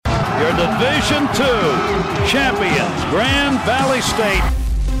your Division II champions, Grand Valley State.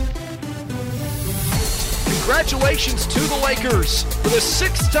 Congratulations to the Lakers. For the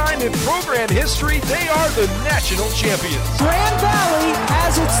sixth time in program history, they are the national champions. Grand Valley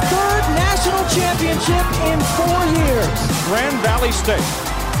has its third national championship in 4 years. Grand Valley State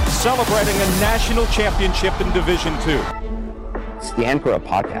celebrating a national championship in Division II. It's the Anchor Up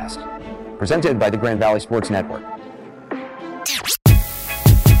Podcast, presented by the Grand Valley Sports Network.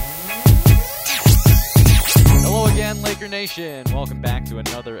 Hello again, Laker Nation. Welcome back to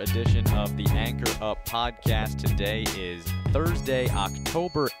another edition of the Anchor Up Podcast. Today is Thursday,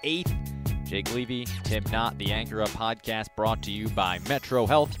 October 8th. Jake Levy, Tim Knott, the Anchor Up Podcast brought to you by Metro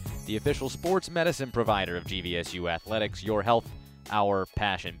Health, the official sports medicine provider of GVSU Athletics. Your health, our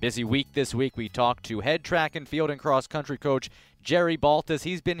passion. Busy week this week. We talked to head track and field and cross country coach Jerry Baltus.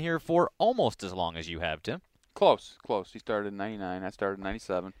 He's been here for almost as long as you have, Tim. Close. He started in 99. I started in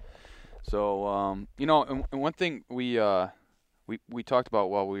 97. So, and one thing we talked about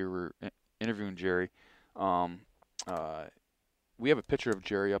while we were interviewing Jerry, we have a picture of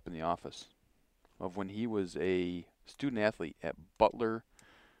Jerry up in the office of when he was a student athlete at Butler.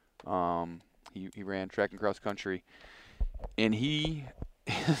 He ran track and cross country, and he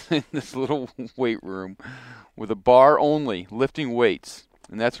is in this little weight room with a bar only, lifting weights.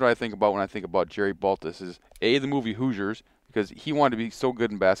 And that's what I think about when I think about Jerry Baltus is, A, the movie Hoosiers, because he wanted to be so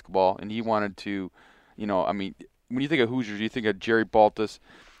good in basketball, and he wanted to, when you think of Hoosiers, you think of Jerry Baltus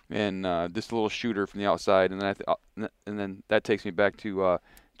and this little shooter from the outside, and then that takes me back to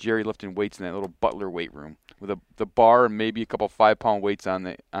Jerry lifting weights in that little Butler weight room with the bar and maybe a couple 5-pound weights on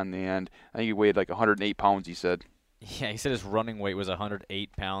the end. I think he weighed like 108 pounds, he said. Yeah, he said his running weight was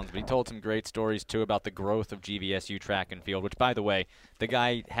 108 pounds, but he told some great stories, too, about the growth of GVSU track and field, which, by the way, the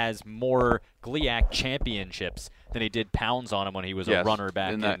guy has more GLIAC championships than he did pounds on him when he was a runner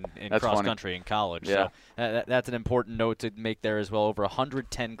back in cross-country in college. Yeah. So that's an important note to make there as well. Over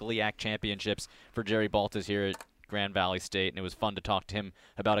 110 GLIAC championships for Jerry Baltus here at Grand Valley State, and it was fun to talk to him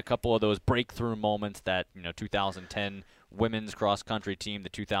about a couple of those breakthrough moments that 2010 women's cross-country team, the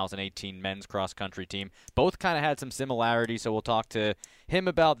 2018 men's cross-country team, both kind of had some similarities, so we'll talk to him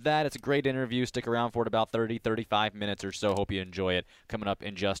about that. It's a great interview. Stick around for it, about 35 minutes or so. Hope you enjoy it. Coming up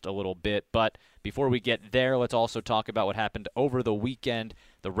in just a little bit. But before we get there, let's also talk about what happened over the weekend.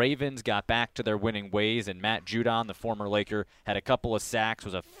 The Ravens got back to their winning ways, and Matt Judon, the former Laker, had a couple of sacks,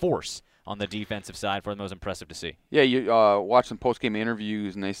 was a force on the defensive side for them. It was impressive to see. Yeah, you watched some post-game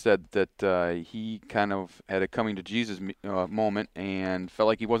interviews, and they said that he kind of had a coming-to-Jesus moment and felt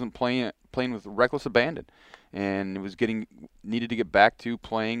like he wasn't playing with reckless abandon, and was needed to get back to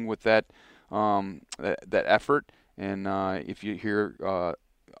playing with that effort. And if you hear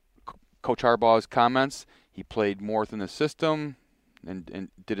Coach Harbaugh's comments, he played more within the system and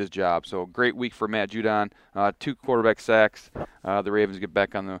did his job. So a great week for Matt Judon. 2 quarterback sacks. The Ravens get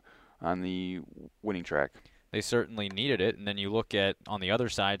back on the winning track. They certainly needed it. And then you look at on the other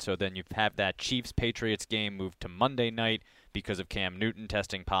side, so then you have that Chiefs-Patriots game moved to Monday night because of Cam Newton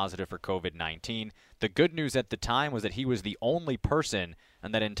testing positive for COVID-19. The good news at the time was that he was the only person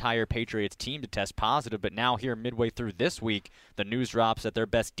on that entire Patriots team to test positive, but now here midway through this week, the news drops that their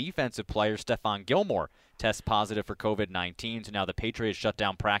best defensive player, Stephon Gilmore, tests positive for COVID-19. So now the Patriots shut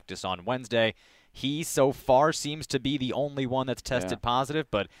down practice on Wednesday. He so far seems to be the only one that's tested positive,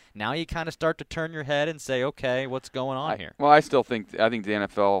 but now you kind of start to turn your head and say, okay, what's going on here? Well, I think the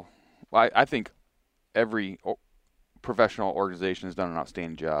NFL, I think every professional organization has done an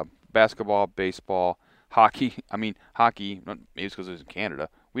outstanding job. Basketball, baseball, hockey. Hockey, maybe it's because it was in Canada.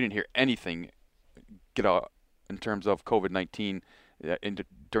 We didn't hear anything get out in terms of COVID-19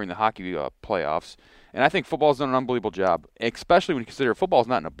 during the hockey playoffs. And I think football's done an unbelievable job, especially when you consider football's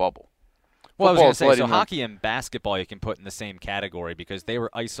not in a bubble. Well, I was going to say, so hockey and basketball you can put in the same category because they were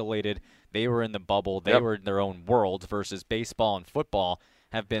isolated, they were in the bubble, they were in their own worlds, versus baseball and football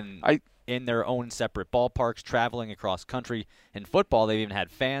have been in their own separate ballparks, traveling across country. In football, they've even had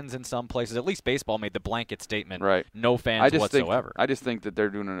fans in some places. At least baseball made the blanket statement, no fans whatsoever. I just think that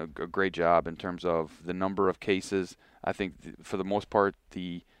they're doing a great job in terms of the number of cases. I think for the most part,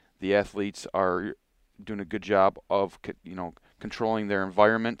 the athletes are doing a good job of controlling their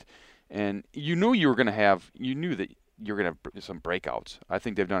environment. And you knew that you were going to have some breakouts. I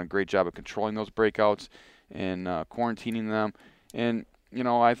think they've done a great job of controlling those breakouts and quarantining them. And,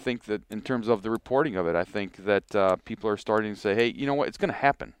 I think that in terms of the reporting of it, I think that people are starting to say, hey, you know what, it's going to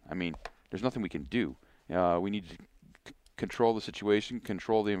happen. There's nothing we can do. We need to control the situation,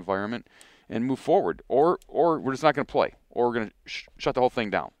 control the environment, and move forward. Or we're just not going to play. Or we're going to shut the whole thing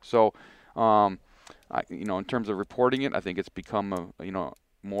down. So, in terms of reporting it, I think it's become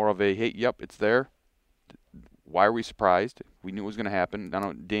more of a, hey, yep, it's there. Why are we surprised? We knew it was going to happen. I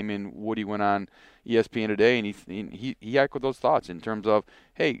know Damien Woody went on ESPN today, and he echoed those thoughts in terms of,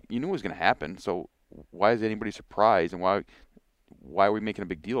 hey, you knew it was going to happen, so why is anybody surprised, and why are we making a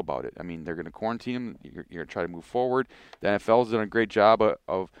big deal about it? I mean, they're going to quarantine him. You're going to try to move forward. The NFL has done a great job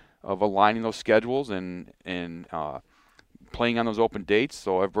of aligning those schedules and playing on those open dates,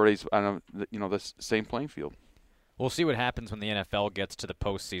 so everybody's on the same playing field. We'll see what happens when the NFL gets to the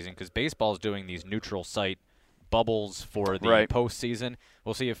postseason, because baseball is doing these neutral site bubbles for the postseason.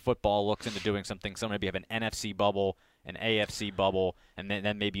 We'll see if football looks into doing something. So maybe have an NFC bubble, an AFC bubble, and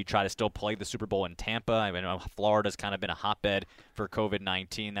then maybe you try to still play the Super Bowl in Tampa. I mean, Florida's kind of been a hotbed for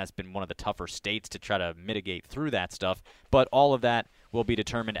COVID-19. That's been one of the tougher states to try to mitigate through that stuff. But all of that will be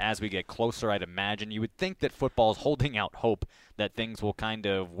determined as we get closer, I'd imagine. You would think that football is holding out hope that things will kind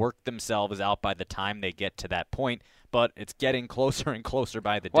of work themselves out by the time they get to that point, but it's getting closer and closer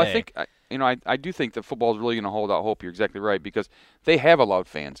by the day. Well, I think, I do think that football is really going to hold out hope. You're exactly right, because they have allowed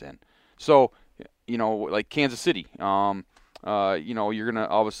fans in. So, like Kansas City, you're going to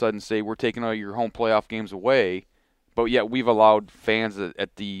all of a sudden say we're taking all your home playoff games away, but yet we've allowed fans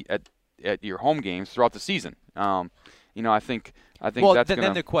at your home games throughout the season. I think that's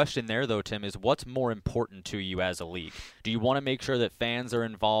then the question there, though, Tim, is what's more important to you as a league? Do you want to make sure that fans are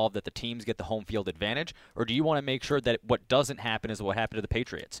involved, that the teams get the home field advantage, or do you want to make sure that what doesn't happen is what happened to the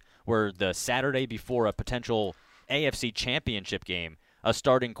Patriots, where the Saturday before a potential AFC championship game, a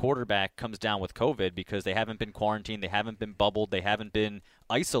starting quarterback comes down with COVID because they haven't been quarantined, they haven't been bubbled, they haven't been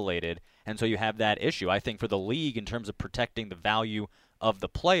isolated, and so you have that issue. I think for the league, in terms of protecting the value of the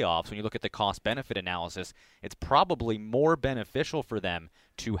playoffs, when you look at the cost-benefit analysis, it's probably more beneficial for them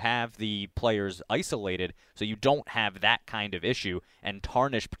to have the players isolated so you don't have that kind of issue and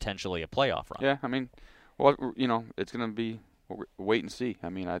tarnish potentially a playoff run. Yeah, I mean, well, it's going to be wait and see. I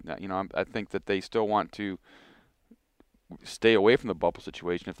mean, I think that they still want to stay away from the bubble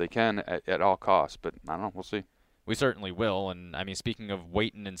situation if they can at all costs, but I don't know. We'll see. We certainly will, and I mean, speaking of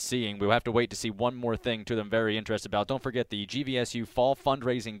waiting and seeing, we'll have to wait to see one more thing too that I'm very interested about. Don't forget the GVSU Fall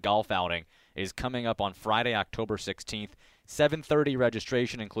Fundraising Golf Outing is coming up on Friday, October 16th. 7:30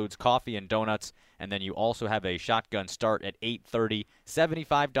 registration includes coffee and donuts, and then you also have a shotgun start at 8:30.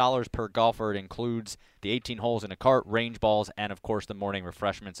 $75 per golfer. It includes the 18 holes in a cart, range balls, and of course the morning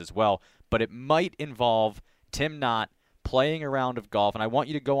refreshments as well. But it might involve Tim Knott playing a round of golf, and I want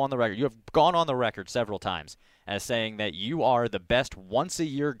you to go on the record. You have gone on the record several times as saying that you are the best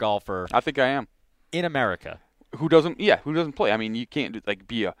once-a-year golfer. I think I am. In America. Who doesn't play? I mean, you can't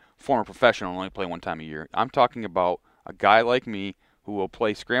be a former professional and only play one time a year. I'm talking about a guy like me who will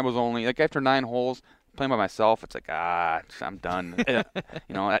play scrambles only. Like after 9 holes, playing by myself, it's like, I'm done. I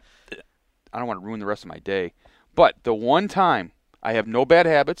don't want to ruin the rest of my day. But the one time I have no bad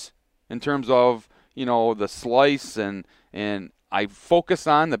habits in terms of, the slice and I focus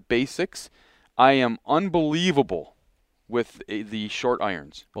on the basics, I am unbelievable with the short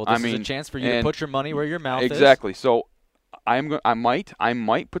irons. Well, this is a chance for you to put your money where your mouth is. Exactly. So I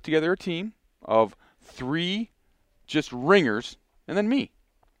might put together a team of 3 just ringers and then me.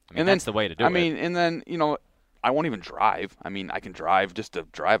 I mean, that's the way to do it. I mean, and then, I won't even drive. I mean, I can drive just to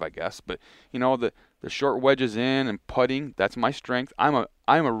drive, I guess. But, the short wedges in and putting, that's my strength. I'm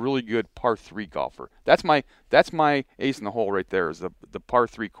a really good par 3 golfer. That's my ace in the hole right there is the par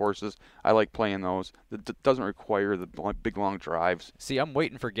 3 courses. I like playing those. It doesn't require the big long drives. See, I'm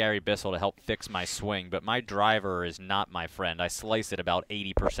waiting for Gary Bissell to help fix my swing, but my driver is not my friend. I slice it about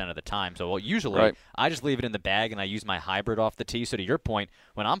 80% of the time. So usually I just leave it in the bag and I use my hybrid off the tee. So to your point,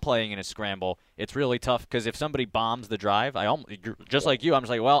 when I'm playing in a scramble, it's really tough because if somebody bombs the drive, just like you, I'm just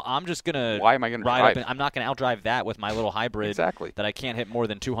like, well, I'm just going to Why am I going to ride drive? up and I'm not going to outdrive that with my little hybrid that I can't hit more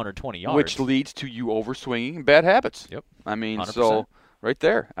than 220 yards. Which leads to you overswinging and bad habits. Yep. I mean, 100%. So right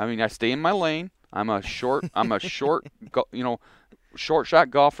there. I mean, I stay in my lane. I'm a short shot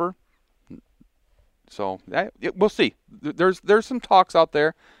golfer. So we'll see. There's some talks out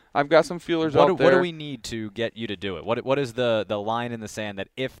there. I've got some feelers out there. What do we need to get you to do it? What is the line in the sand that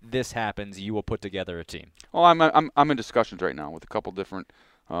if this happens, you will put together a team? Oh, I'm in discussions right now with a couple different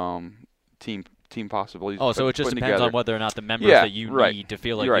team possibilities. Oh, so it just depends on whether or not the members that you need to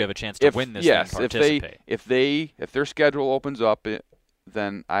feel like you have a chance to win this thing participate. If their schedule opens up,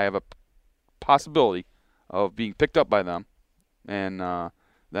 then I have a possibility of being picked up by them, and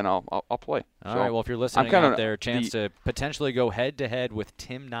then I'll play. All right. Well, if you're listening out there, a chance to potentially go head-to-head with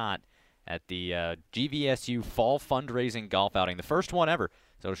Tim Knott at the GVSU Fall Fundraising Golf Outing, the first one ever.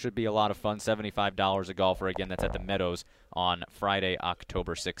 So it should be a lot of fun. $75 a golfer. Again, that's at the Meadows on Friday,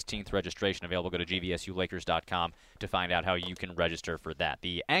 October 16th. Registration available. Go to gvsulakers.com to find out how you can register for that.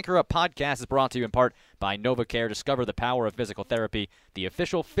 The Anchor Up podcast is brought to you in part by NovaCare. Discover the power of physical therapy, the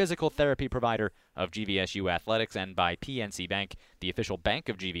official physical therapy provider of GVSU Athletics, and by PNC Bank, the official bank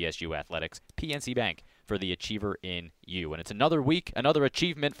of GVSU Athletics. PNC Bank, for the achiever in you. And it's another week, another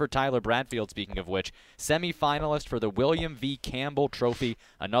achievement for Tyler Bradfield, speaking of which. Semi-finalist for the William V. Campbell Trophy.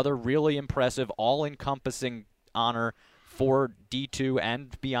 Another really impressive, all-encompassing honor for D2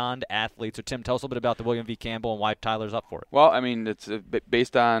 and beyond athletes. So, Tim, tell us a little bit about the William V. Campbell and why Tyler's up for it. Well, I mean, it's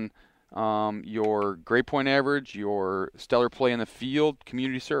based on your grade point average, your stellar play in the field,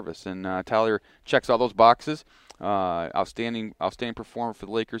 community service. And Tyler checks all those boxes. Outstanding performer for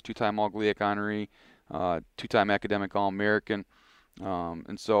the Lakers, two-time All-GLIAC honoree, two-time academic All-American.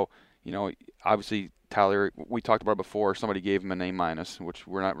 And so, you know, obviously Tyler, we talked about it before, somebody gave him an A-, which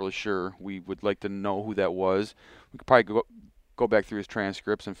we're not really sure. We would like to know who that was. We could probably go back through his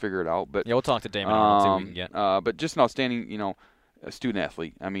transcripts and figure it out. But yeah, we'll talk to Damon and see what we can get. But just an outstanding, a student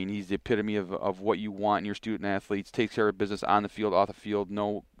athlete. I mean, he's the epitome of what you want in your student athletes. Takes care of business on the field, off the field,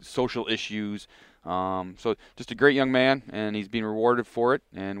 no social issues. So just a great young man, and he's being rewarded for it.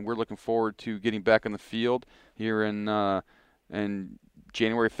 And we're looking forward to getting back on the field here in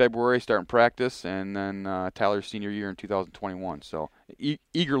January, February, starting practice, and then Tyler's senior year in 2021. So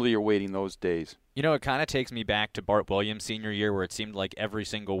eagerly awaiting those days. You know, it kind of takes me back to Bart Williams' senior year, where it seemed like every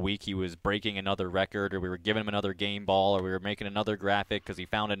single week he was breaking another record, or we were giving him another game ball, or we were making another graphic because he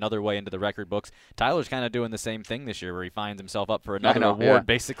found another way into the record books. Tyler's kind of doing the same thing this year, where he finds himself up for another award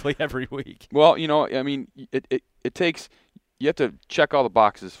basically every week. Well, I mean, it takes – you have to check all the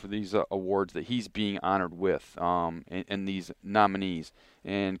boxes for these awards that he's being honored with, and these nominees.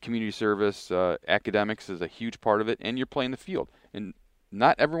 And community service, academics is a huge part of it, and you're playing the field. And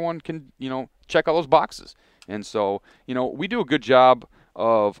not everyone can, check all those boxes. And so, we do a good job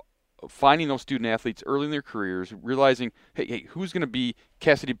of finding those student athletes early in their careers, realizing, hey, who's going to be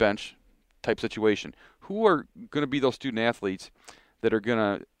Cassidy Bench type situation? Who are going to be those student athletes that are going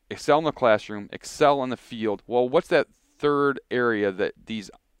to excel in the classroom, excel on the field? Well, what's that third area that these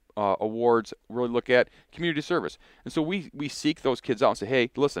awards really look at? Community service. And so we seek those kids out and say, hey,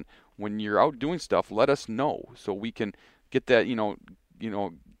 listen, when you're out doing stuff, let us know so we can get that,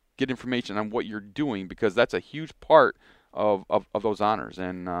 get information on what you're doing, because that's a huge part of those honors.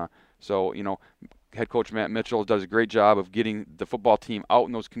 And so, head coach Matt Mitchell does a great job of getting the football team out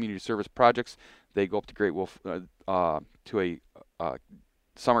in those community service projects. They go up to Great Wolf to a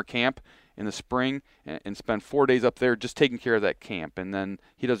summer camp in the spring and spend 4 days up there just taking care of that camp. And then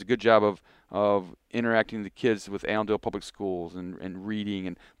he does a good job of interacting with the kids with Allendale Public Schools and reading.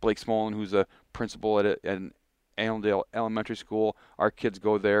 And Blake Smolin, who's a principal at an Allendale Elementary School, our kids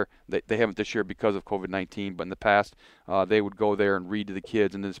go there. They haven't this year because of COVID-19, but in the past they would go there and read to the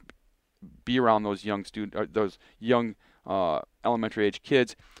kids and just be around those young elementary age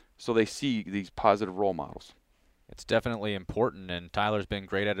kids, so they see these positive role models. It's definitely important, and Tyler's been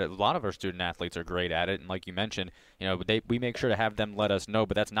great at it. A lot of our student athletes are great at it, and like you mentioned, we make sure to have them let us know,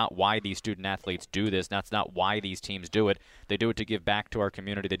 but that's not why these student athletes do this. That's not why these teams do it. They do it to give back to our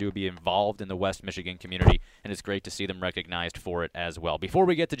community. They do it to be involved in the West Michigan community, and it's great to see them recognized for it as well. Before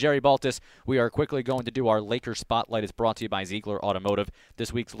we get to Jerry Baltus, we are quickly going to do our Lakers Spotlight. It's brought to you by Ziegler Automotive.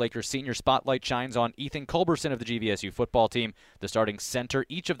 This week's Lakers Senior Spotlight shines on Ethan Culberson of the GVSU football team, the starting center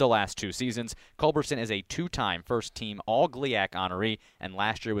each of the last 2 seasons. Culberson is a 2-time first-team All-GLIAC honoree, and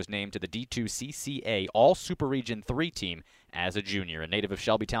last year was named to the D2 CCA All-Super Region 3 team as a junior. A native of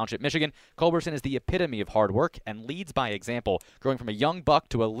Shelby Township, Michigan, Culberson is the epitome of hard work and leads by example, growing from a young buck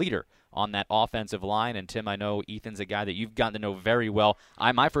to a leader on that offensive line. And Tim, I know Ethan's a guy that you've gotten to know very well.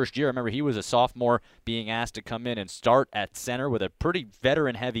 My first year, I remember he was a sophomore being asked to come in and start at center with a pretty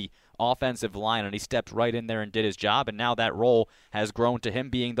veteran-heavy offensive line, and he stepped right in there and did his job, and now that role has grown to him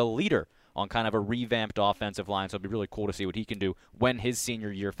being the leader on kind of a revamped offensive line. So it'll be really cool to see what he can do when his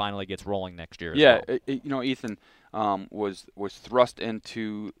senior year finally gets rolling next year. Ethan was thrust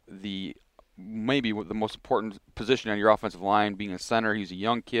into maybe the most important position on your offensive line, being a center. He's a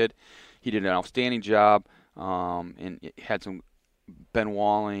young kid. He did an outstanding job, and had some Ben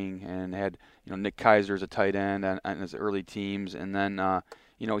Walling and had Nick Kaiser as a tight end on his early teams, and then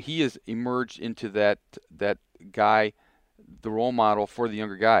he has emerged into that guy, the role model for the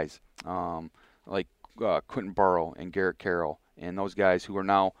younger guys, like Quentin Burrow and Garrett Carroll, and those guys who are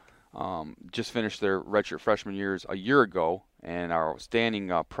now just finished their redshirt freshman years a year ago and are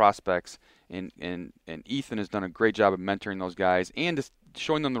outstanding prospects. And Ethan has done a great job of mentoring those guys and just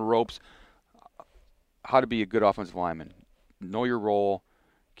showing them the ropes, how to be a good offensive lineman. Know your role,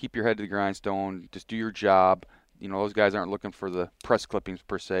 keep your head to the grindstone, just do your job. Those guys aren't looking for the press clippings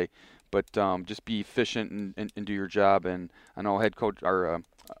per se, but just be efficient and do your job. And I know head coach, our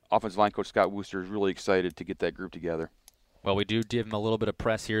offensive line coach Scott Wooster is really excited to get that group together. Well, we do give him a little bit of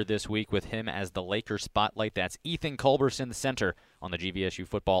press here this week with him as the Lakers spotlight. That's Ethan Culberson, the center on the GVSU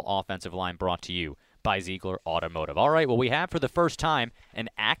football offensive line, brought to you by Ziegler Automotive. All right, well, we have for the first time an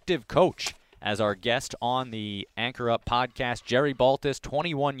active coach as our guest on the Anchor Up podcast. Jerry Baltus,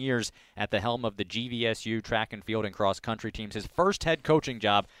 21 years at the helm of the GVSU track and field and cross country teams. His first head coaching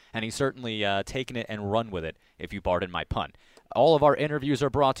job, and he's certainly taken it and run with it, if you pardon my pun. All of our interviews are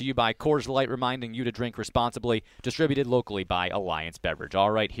brought to you by Coors Light, reminding you to drink responsibly, distributed locally by Alliance Beverage.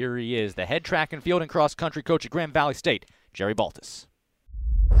 All right, here he is, the head track and field and cross country coach at Grand Valley State, Jerry Baltus.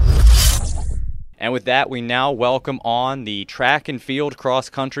 And with that, we now welcome on the track and field cross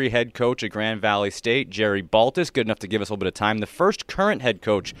country head coach at Grand Valley State, Jerry Baltus. Good enough to give us a little bit of time. The first current head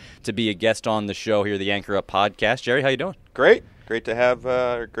coach to be a guest on the show here, the Anchor Up podcast. Jerry, how you doing? Great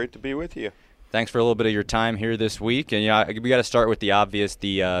to be with you. Thanks for a little bit of your time here this week. And we got to start with the obvious.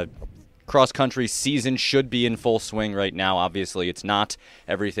 The cross-country season should be in full swing right now. Obviously, it's not.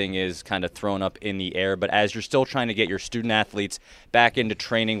 Everything is kind of thrown up in the air. But as you're still trying to get your student-athletes back into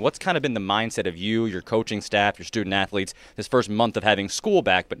training, what's kind of been the mindset of you, your coaching staff, your student-athletes, this first month of having school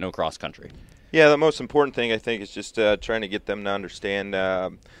back but no cross-country? Yeah, the most important thing, I think, is just trying to get them to understand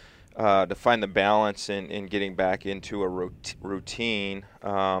to find the balance in getting back into a routine.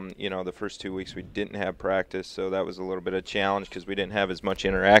 The first 2 weeks we didn't have practice, so that was a little bit of a challenge because we didn't have as much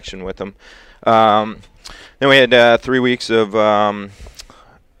interaction with them. Then we had 3 weeks of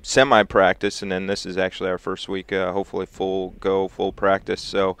semi-practice, and then this is actually our first week, hopefully full practice.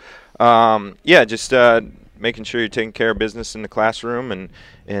 So, just making sure you're taking care of business in the classroom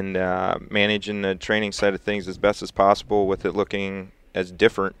and managing the training side of things as best as possible with it looking as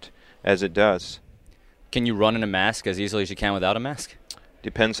different as it does. Can you run in a mask as easily as you can without a mask?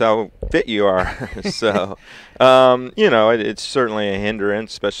 Depends how fit you are. So, it's certainly a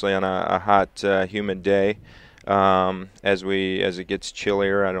hindrance, especially on a hot, humid day. As it gets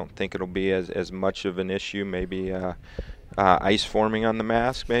chillier, I don't think it'll be as much of an issue. Maybe ice forming on the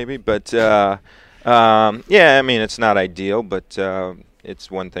mask, maybe. But it's not ideal, but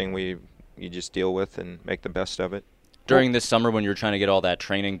it's one thing you just deal with and make the best of it. During this summer when you were trying to get all that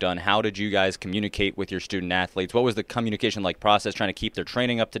training done, how did you guys communicate with your student-athletes? What was the communication-like process, trying to keep their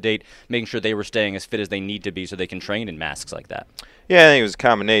training up to date, making sure they were staying as fit as they need to be so they can train in masks like that? Yeah, I think it was a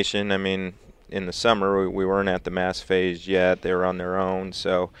combination. I mean, in the summer we weren't at the mask phase yet. They were on their own,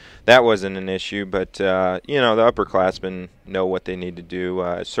 so that wasn't an issue. But, the upperclassmen know what they need to do.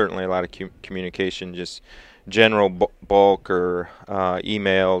 Certainly a lot of communication, just general bulk or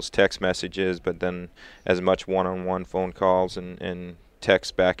emails, text messages, but then as much one-on-one phone calls and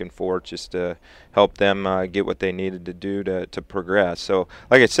text back and forth just to help them get what they needed to do to progress. So,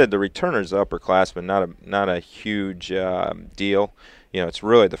 like I said, the returners, the upperclassmen, not a huge deal. It's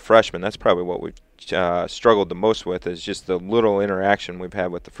really the freshmen. That's probably what we've struggled the most with, is just the little interaction we've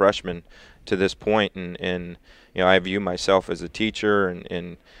had with the freshmen to this point. And I view myself as a teacher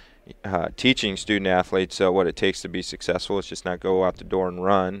and teaching student athletes what it takes to be successful. It's just not go out the door and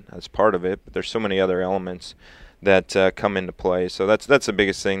run. That's part of it, but there's so many other elements that come into play. So that's the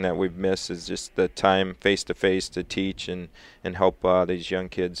biggest thing that we've missed, is just the time face-to-face to teach and help these young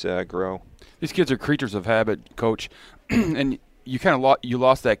kids grow. These kids are creatures of habit, Coach, and you kind of you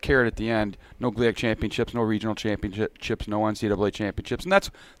lost that carrot at the end. No GLIAC championships, no regional championships, no NCAA championships, and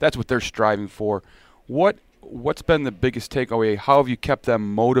that's what they're striving for. What's been the biggest takeaway? How have you kept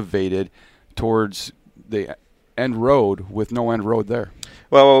them motivated towards the end road with no end road there?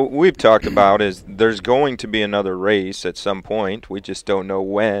 Well, what we've talked about is there's going to be another race at some point. We just don't know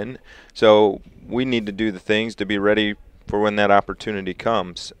when. So we need to do the things to be ready for when that opportunity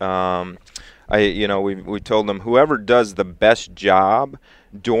comes. We told them whoever does the best job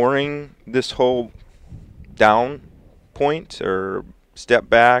during this whole down point or step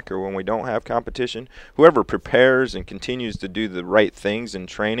back, or when we don't have competition, whoever prepares and continues to do the right things in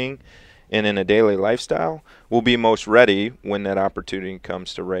training and in a daily lifestyle will be most ready when that opportunity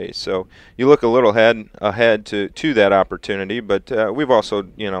comes to race. So you look a little ahead to that opportunity, but we've also,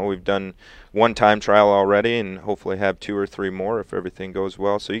 we've done one time trial already and hopefully have 2 or 3 more if everything goes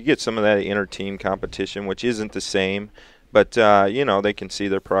well. So you get some of that inter-team competition, which isn't the same, but, they can see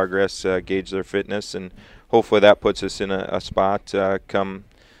their progress, gauge their fitness, and hopefully that puts us in a spot come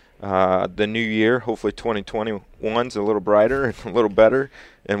the new year. Hopefully 2021's a little brighter and a little better,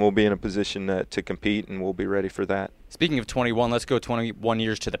 and we'll be in a position to compete, and we'll be ready for that. Speaking of 21, let's go 21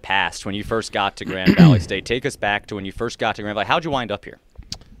 years to the past when you first got to Grand Valley State. Take us back to when you first got to Grand Valley. How'd you wind up here?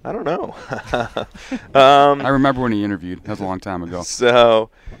 I don't know. I remember when he interviewed. That was a long time ago.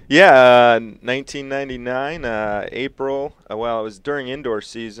 So, yeah, 1999, April. Well, it was during indoor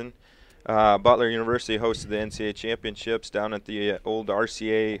season. Butler University hosted the NCAA championships down at the old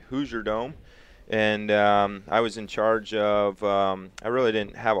RCA Hoosier Dome. And I was in charge of, I really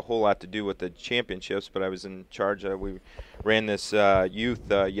didn't have a whole lot to do with the championships, but I was in charge of, we ran this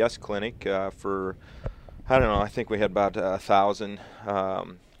youth YES clinic for, I don't know, I think we had about 1,000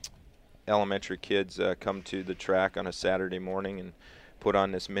 elementary kids come to the track on a Saturday morning and put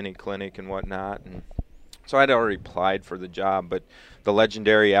on this mini clinic and whatnot. And so I'd already applied for the job, but the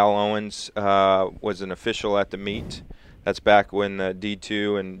legendary Al Owens was an official at the meet. That's back when the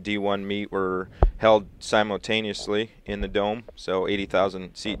D2 and D1 meet were held simultaneously in the dome, so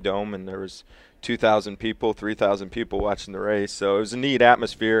 80,000 seat dome, and there was 2,000 people, 3,000 people watching the race. So it was a neat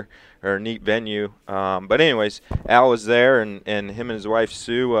atmosphere, or a neat venue. But anyways, Al was there, and him and his wife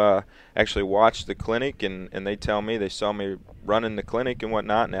Sue actually watched the clinic, and they tell me they saw me running the clinic and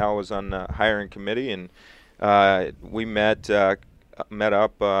whatnot, and Al was on the hiring committee, and we met up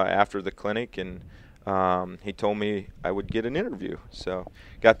after the clinic, and he told me I would get an interview. So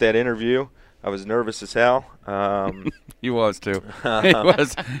got that interview. I was nervous as hell. He was too. He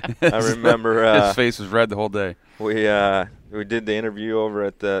was. I remember his face was red the whole day. We did the interview over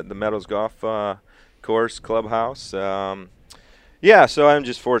at the Meadows Golf Course Clubhouse. Yeah, so I'm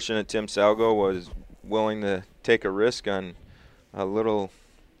just fortunate Tim Salgo was willing to take a risk on a little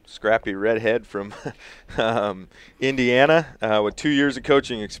scrappy redhead from Indiana with 2 years of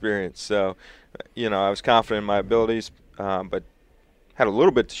coaching experience. So, I was confident in my abilities, but had a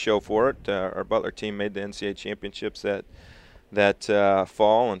little bit to show for it. Our Butler team made the NCAA championships that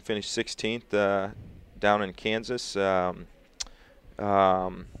fall and finished 16th down in Kansas.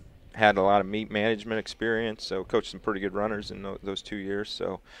 Had a lot of meet management experience, so coached some pretty good runners in those 2 years.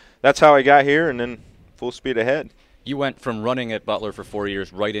 So that's how I got here, and then full speed ahead. You went from running at Butler for 4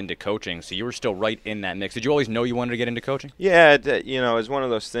 years right into coaching, so you were still right in that mix. Did you always know you wanted to get into coaching? Yeah, it was one of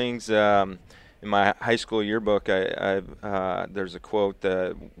those things. In my high school yearbook, there's a quote,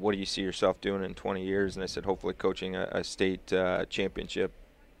 what do you see yourself doing in 20 years? And I said, hopefully coaching a state championship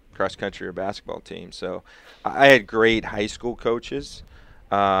cross-country or basketball team. So I had great high school coaches,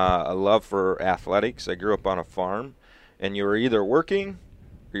 a love for athletics. I grew up on a farm, and you were either working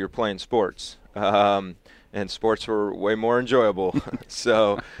or you're playing sports. And sports were way more enjoyable.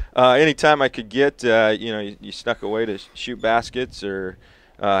 So anytime I could get, you snuck away to shoot baskets or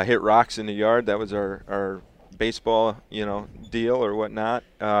hit rocks in the yard. That was our baseball, deal or whatnot.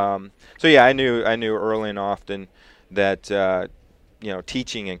 So yeah, I knew early and often that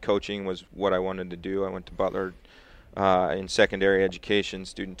teaching and coaching was what I wanted to do. I went to Butler in secondary education,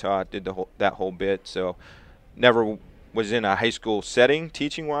 student taught, did that whole bit. So never was in a high school setting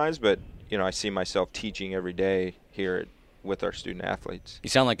teaching wise, but I see myself teaching every day here with our student athletes. You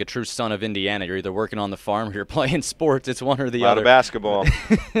sound like a true son of Indiana. You're either working on the farm or you're playing sports. It's one or the other. A lot of basketball.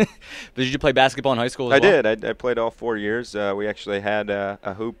 But did you play basketball in high school as well? I did. I played all 4 years. We actually had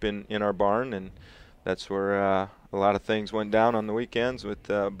a hoop in our barn, and that's where a lot of things went down on the weekends with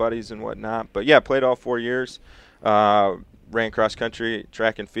buddies and whatnot. But, yeah, played all 4 years. Ran cross-country,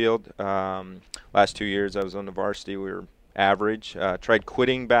 track and field. Last 2 years I was on the varsity. We were average. Tried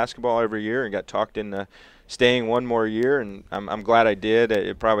quitting basketball every year and got talked into staying one more year, and I'm glad I did.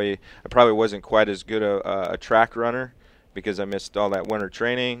 I probably wasn't quite as good a track runner because I missed all that winter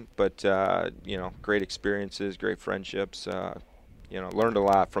training, but great experiences, great friendships. Learned a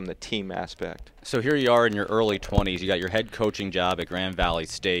lot from the team aspect. So here you are in your early 20s. You got your head coaching job at Grand Valley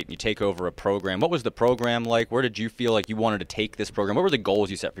State. You take over a program. What was the program like? Where did you feel like you wanted to take this program? What were the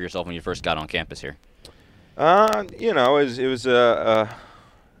goals you set for yourself when you first got on campus here? It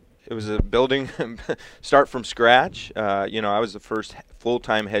was a building, start from scratch. I was the first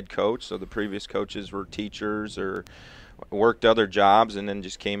full-time head coach, so the previous coaches were teachers or worked other jobs and then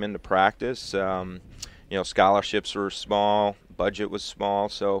just came into practice. Scholarships were small, budget was small,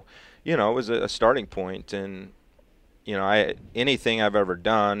 so, it was a starting point. And, anything I've ever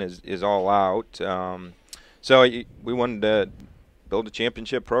done is all out. So we wanted to build a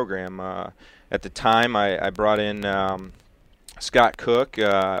championship program. At the time, I brought in Scott Cook,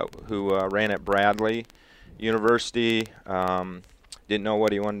 who ran at Bradley University. Didn't know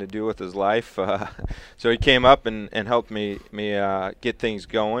what he wanted to do with his life, so he came up and helped me get things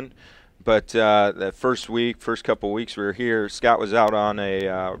going. But the first couple weeks we were here, Scott was out on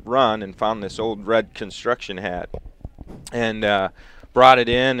a run and found this old red construction hat, and brought it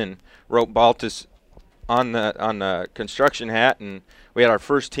in and wrote Baltus on the construction hat. And we had our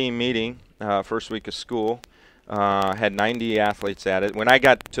first team meeting, first week of school. Had 90 athletes at it. When I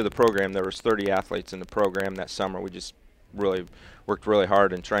got to the program, there was 30 athletes in the program that summer. We just really worked really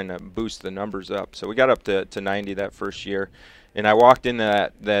hard in trying to boost the numbers up. So we got up to 90 that first year. And I walked into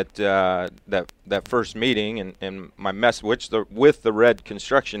that first meeting, and my with the red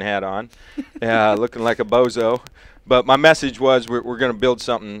construction hat on, looking like a bozo. But my message was we're going to build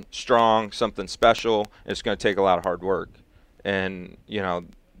something strong, something special. And it's going to take a lot of hard work. And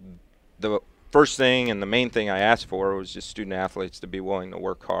the first thing and the main thing I asked for was just student athletes to be willing to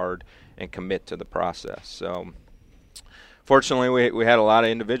work hard and commit to the process. So fortunately, we had a lot of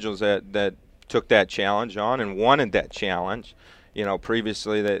individuals that took that challenge on and wanted that challenge.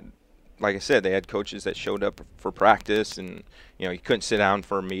 Previously that, like I said, they had coaches that showed up for practice, and you couldn't sit down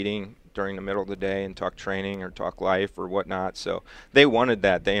for a meeting during the middle of the day and talk training or talk life or whatnot. So they wanted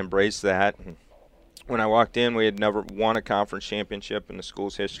that. They embraced that. And when I walked in, we had never won a conference championship in the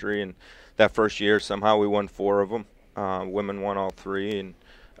school's history, and that first year somehow we won 4 of them. Women won all 3, and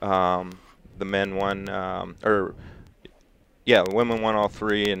the men won the women won all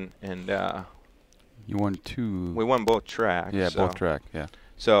 3, and you won 2. We won both tracks. Yeah, both track. Yeah.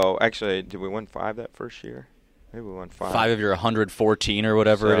 So actually, did we win 5 that first year? Maybe we won 5. 5 of your 114 or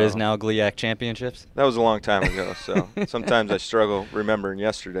whatever it is now GLIAC championships. That was a long time ago. So sometimes I struggle remembering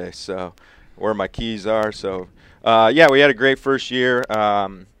yesterday. So where my keys are. So we had a great first year.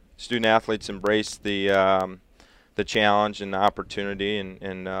 Student athletes embraced the challenge and the opportunity,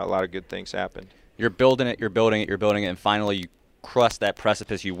 and a lot of good things happened. You're building it, and finally you cross that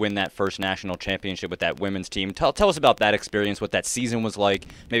precipice. You win that first national championship with that women's team. Tell us about that experience, what that season was like,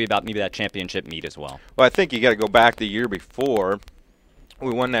 maybe that championship meet as well. Well, I think you got to go back the year before.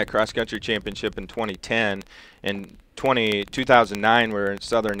 We won that cross-country championship in 2010. In 2009, we were in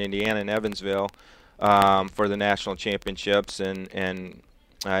southern Indiana in Evansville for the national championships, and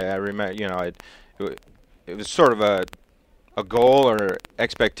I remember, it was sort of a goal or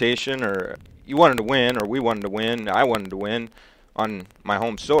expectation, or you wanted to win, or we wanted to win, I wanted to win on my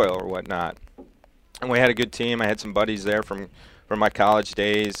home soil or whatnot. And we had a good team. I had some buddies there from my college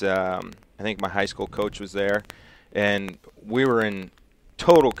days. I think my high school coach was there. And we were in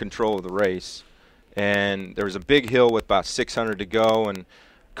total control of the race. And there was a big hill with about 600 to go, and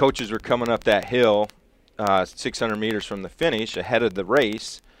coaches were coming up that hill 600 meters from the finish ahead of the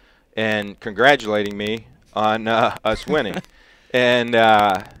race and congratulating me on us winning. And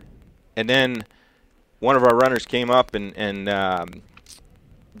then one of our runners came up and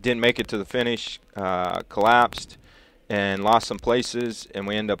didn't make it to the finish, collapsed, and lost some places, and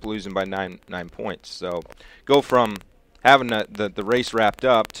we ended up losing by 9 points. So go from having the race wrapped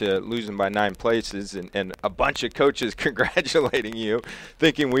up to losing by 9 places, and a bunch of coaches congratulating you,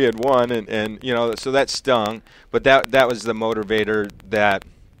 thinking we had won, and so that stung. But that was the motivator that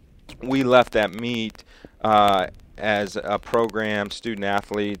we left that meet as a program, student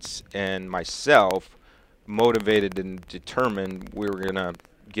athletes, and myself motivated and determined we were going to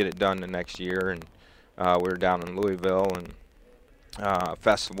get it done the next year. And we were down in Louisville, and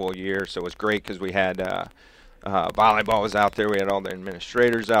festival year, so it was great because we had volleyball was out there. We had all the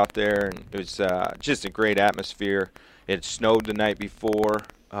administrators out there, and it was just a great atmosphere. It snowed the night before.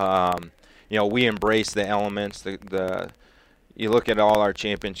 We embraced the elements. You look at all our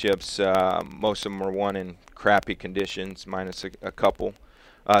championships, most of them were won in crappy conditions, minus a couple.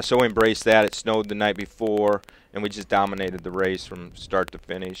 So we embraced that. It snowed the night before, and we just dominated the race from start to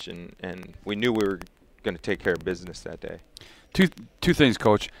finish, and we knew we were going to take care of business that day. Two things,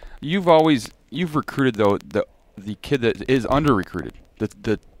 Coach. You've recruited the kid that is under recruited,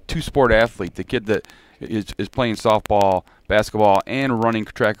 the two-sport athlete, the kid that is playing softball, basketball, and running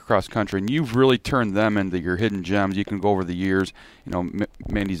track across country, and you've really turned them into your hidden gems. You can go over the years,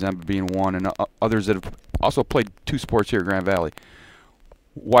 Mandy Zemba being one, and others that have also played 2 sports here at Grand Valley.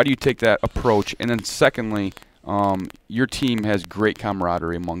 Why do you take that approach? And then secondly, your team has great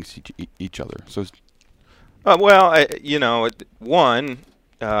camaraderie amongst each other. So,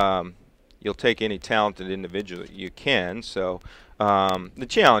 you'll take any talented individual you can. So the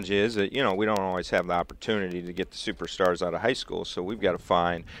challenge is that, we don't always have the opportunity to get the superstars out of high school. So we've got to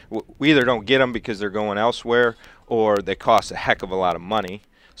find – we either don't get them because they're going elsewhere, or they cost a heck of a lot of money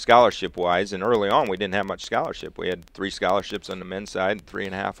scholarship-wise. And early on, we didn't have much scholarship. We had 3 scholarships on the men's side and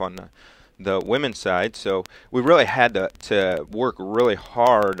 3.5 on the women's side. So we really had to work really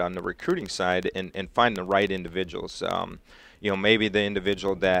hard on the recruiting side and find the right individuals. Maybe the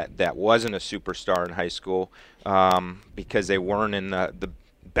individual that wasn't a superstar in high school because they weren't in the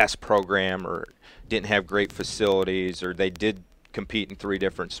best program or didn't have great facilities, or they did compete in 3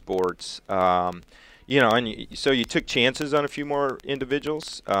 different sports. so you took chances on a few more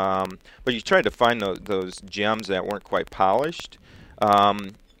individuals, but you tried to find those gems that weren't quite polished.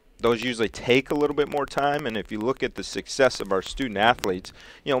 Those usually take a little bit more time, and if you look at the success of our student athletes,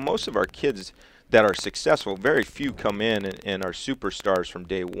 most of our kids that are successful, very few come in and are superstars from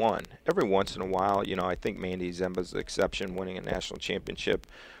day one. Every once in a while, I think Mandy Zemba's the exception, winning a national championship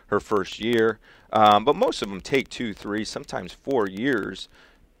her first year. But most of them take 2, 3, sometimes 4 years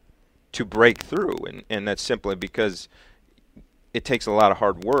to break through, and that's simply because it takes a lot of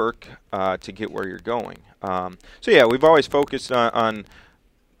hard work to get where you're going. We've always focused on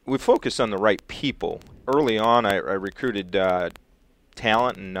the right people. Early on, I recruited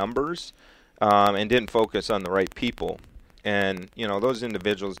talent and numbers, and didn't focus on the right people. And, those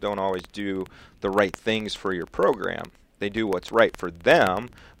individuals don't always do the right things for your program. They do what's right for them,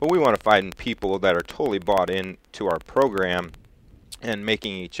 but we want to find people that are totally bought into our program and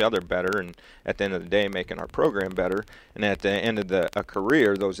making each other better, and at the end of the day, making our program better. And at the end of a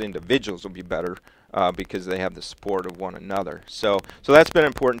career, those individuals will be better because they have the support of one another. So that's been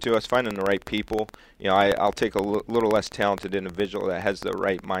important to us, finding the right people. I'll take a little less talented individual that has the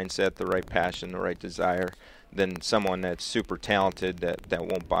right mindset, the right passion, the right desire, than someone that's super talented that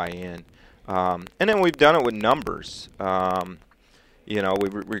won't buy in. And then we've done it with numbers. We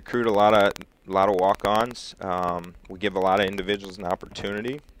recruit a lot of walk-ons. We give a lot of individuals an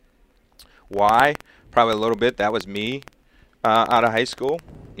opportunity. Why? Probably a little bit. That was me out of high school.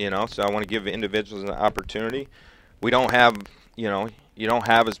 So I want to give individuals an opportunity. We don't have, you don't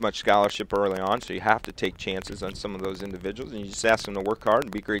have as much scholarship early on, so you have to take chances on some of those individuals, and you just ask them to work hard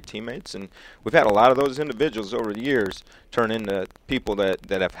and be great teammates. And we've had a lot of those individuals over the years turn into people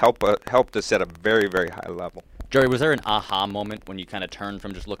that have helped us at a very, very high level. Jerry, was there an aha moment when you kind of turned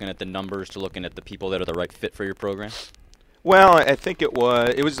from just looking at the numbers to looking at the people that are the right fit for your program? Well, I think it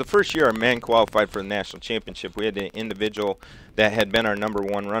was the first year our men qualified for the national championship. We had an individual that had been our number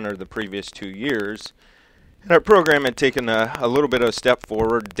one runner the previous 2 years. And our program had taken a little bit of a step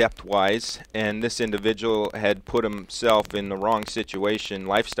forward depth-wise, and this individual had put himself in the wrong situation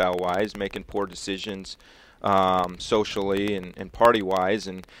lifestyle-wise, making poor decisions socially and party-wise,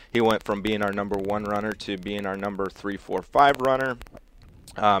 and he went from being our number one runner to being our number 3, 4, 5 runner.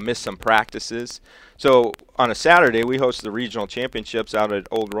 Missed some practices. So on a Saturday, we host the regional championships out at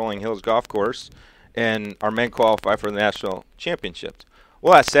Old Rolling Hills Golf Course, and our men qualify for the national championships.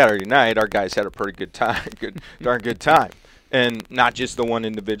 Well, that Saturday night, our guys had a pretty good time, darn good time. And not just the one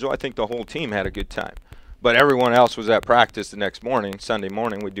individual. I think the whole team had a good time. But everyone else was at practice the next morning. Sunday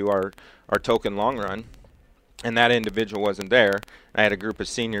morning, we do our token long run, and that individual wasn't there. I had a group of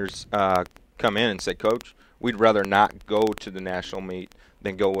seniors come in and say, Coach, we'd rather not go to the national meet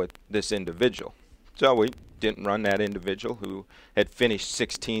than go with this individual. So we didn't run that individual who had finished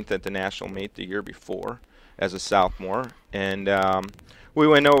 16th at the national meet the year before as a sophomore. And we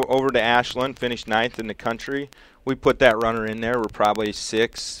went over to Ashland, finished 9th in the country. We put that runner in there. We're probably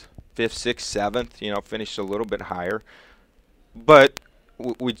 5th, 6th, 7th, finished a little bit higher. But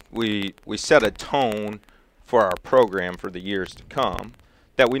we set a tone for our program for the years to come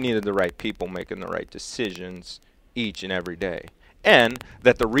that we needed the right people making the right decisions each and every day. And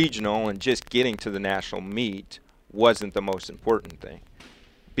that the regional and just getting to the national meet wasn't the most important thing.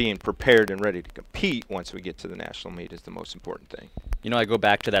 Being prepared and ready to compete once we get to the national meet is the most important thing. I go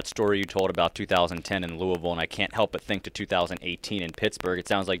back to that story you told about 2010 in Louisville, and I can't help but think to 2018 in Pittsburgh. It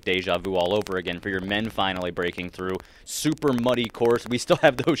sounds like deja vu all over again for your men finally breaking through. Super muddy course. We still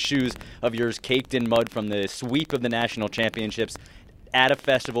have those shoes of yours caked in mud from the sweep of the national championships at a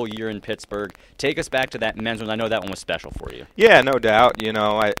festival year in Pittsburgh. Take us back to that men's one. I know that one was special for you. Yeah, no doubt. We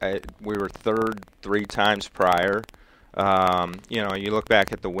were 3rd 3 times prior. You look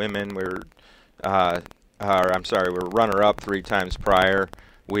back at the women, we were runner-up 3 times prior.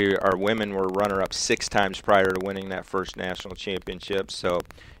 Our women were runner-up 6 times prior to winning that first national championship. So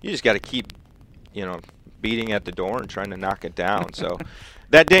you just got to keep, beating at the door and trying to knock it down. So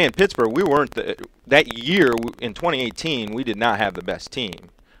that day in Pittsburgh, we weren't that year in 2018. We did not have the best team.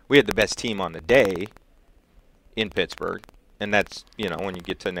 We had the best team on the day in Pittsburgh. And that's, when you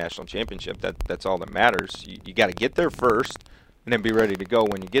get to the national championship, that's all that matters. You got to get there first and then be ready to go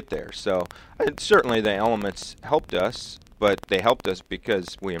when you get there. So certainly the elements helped us, but they helped us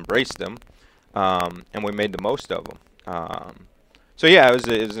because we embraced them and we made the most of them. It was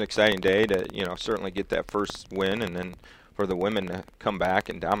an exciting day to, certainly get that first win, and then for the women to come back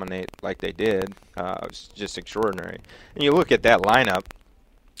and dominate like they did. It was just extraordinary. And you look at that lineup,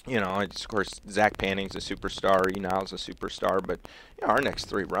 of course, Zach Panning's a superstar, Enal's a superstar, but our next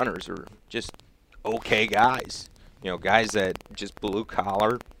 3 runners are just okay guys. Guys that just blue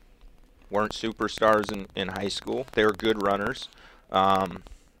collar, weren't superstars in high school. They were good runners.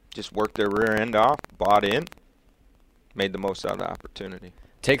 Just worked their rear end off, bought in, made the most out of the opportunity.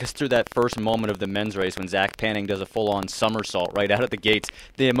 Take us through that first moment of the men's race when Zach Panning does a full-on somersault right out of the gates.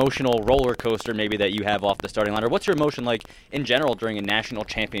 The emotional roller coaster maybe that you have off the starting line. Or what's your emotion like in general during a national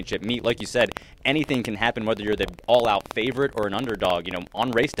championship meet? Like you said, anything can happen, whether you're the all-out favorite or an underdog. On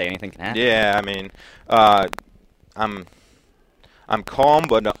race day, anything can happen. Yeah, I mean, I'm calm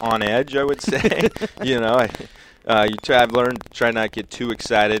but on edge, I would say. I've learned to try not to get too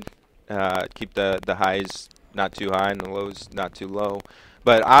excited, keep the highs not too high and the lows not too low.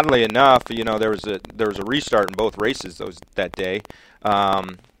 But oddly enough, there was a restart in both races that day.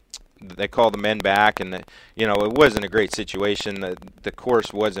 They called the men back, and it wasn't a great situation. The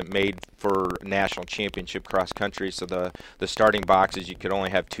course wasn't made for national championship cross country, so the starting boxes, you could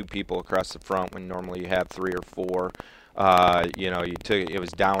only have 2 people across the front when normally you have 3 or 4. It was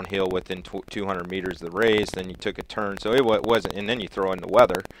downhill within 200 meters of the race. Then you took a turn, so it wasn't. And then you throw in the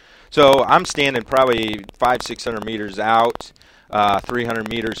weather. So I'm standing probably 500-600 meters out. 300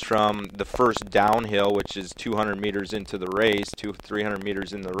 meters from the first downhill, which is 200 meters into the race, 300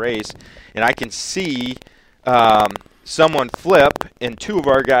 meters in the race, and I can see someone flip, and 2 of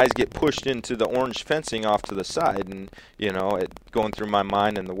our guys get pushed into the orange fencing off to the side, and it going through my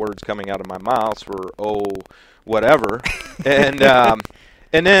mind, and the words coming out of my mouth were, "Oh, whatever," and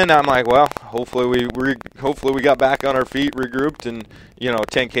then I'm like, well, hopefully we got back on our feet, regrouped, and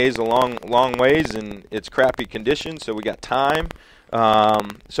 10K is a long ways, and it's crappy conditions, so we got time.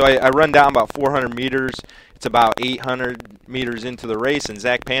 So I run down about 400 meters. It's about 800 meters into the race, and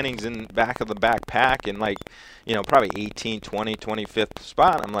Zach Panning's in the back of the backpack, and probably 18, 20, 25th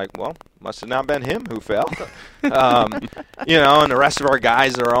spot. I'm like, well, must have not been him who fell. And the rest of our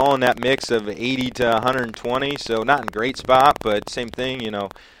guys are all in that mix of 80 to 120, so not in great spot, but same thing,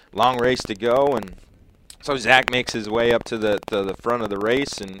 long race to go. And so Zach makes his way up to the front of the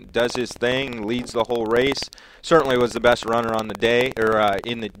race and does his thing, leads the whole race. Certainly was the best runner on the day, or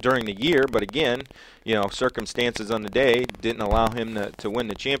during the year, but again, circumstances on the day didn't allow him to win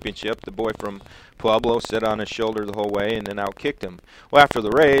the championship. The boy from Pueblo sat on his shoulder the whole way and then outkicked him. Well, after the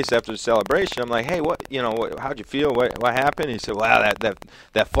race, after the celebration, I'm like, hey, how'd you feel? What happened? He said, wow,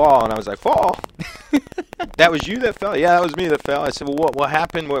 that fall. And I was like, fall? That was you that fell? Yeah, that was me that fell. I said, well, what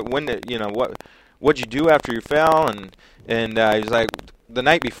happened? What'd you do after you fell? And he was like, the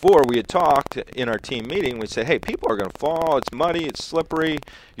night before we had talked in our team meeting, we said, hey, people are going to fall. It's muddy. It's slippery.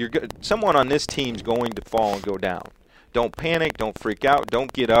 Someone on this team's going to fall and go down. Don't panic. Don't freak out.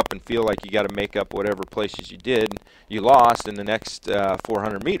 Don't get up and feel like you got to make up whatever places you lost in the next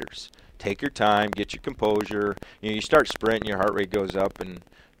 400 meters. Take your time. Get your composure. You start sprinting, your heart rate goes up and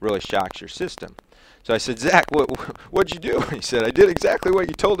really shocks your system. So I said, Zach, what'd you do? He said, I did exactly what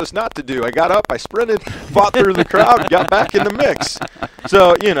you told us not to do. I got up, I sprinted, fought through the crowd, and got back in the mix.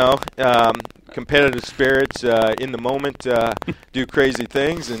 So, competitive spirits in the moment do crazy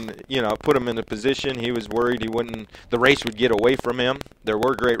things, and, put him in a position. He was worried the race would get away from him. There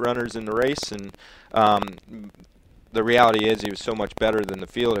were great runners in the race, and the reality is he was so much better than the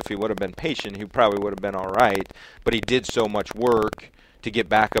field. If he would have been patient, he probably would have been all right. But he did so much work to get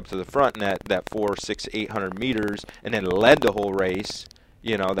back up to the front in that 400, 600, 800 meters, and then led the whole race.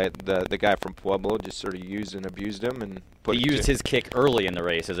 That the guy from Pueblo just sort of used and abused him, and he used his kick early in the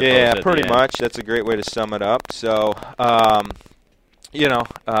race, as opposed to pretty much. That's a great way to sum it up. So, would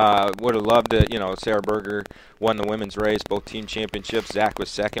have loved to. Sarah Berger won the women's race, both team championships. Zach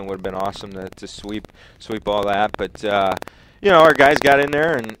was second. Would have been awesome to sweep all that, but. Our guys got in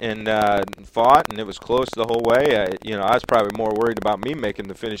there and fought, and it was close the whole way. I was probably more worried about me making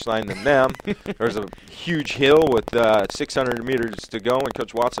the finish line than them. There was a huge hill with 600 meters to go, and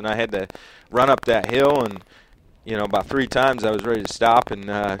Coach Watson and I had to run up that hill, and about 3 times I was ready to stop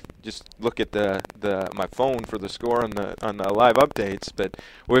and just look at my phone for the score on the live updates. But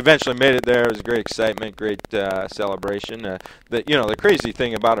we eventually made it there. It was a great excitement, great celebration. The crazy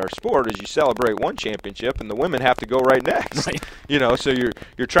thing about our sport is you celebrate one championship and the women have to go right next. Right. So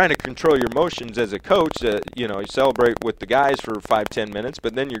you're trying to control your emotions as a coach. You celebrate with the guys for 5-10 minutes,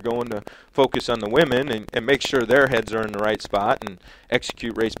 but then you're going to focus on the women and make sure their heads are in the right spot and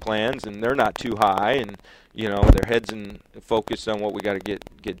execute race plans, and they're not too high, and their heads focused on what we got to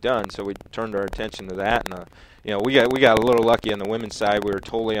get done. So we turned our attention to that, and we got a little lucky on the women's side. We were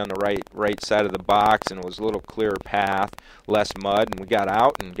totally on the right side of the box, and it was a little clearer path, less mud, and we got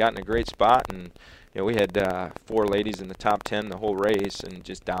out and got in a great spot. And we had 4 ladies in the top 10 the whole race and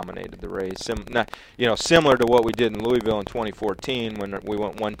just dominated the race. Similar to what we did in Louisville in 2014 when we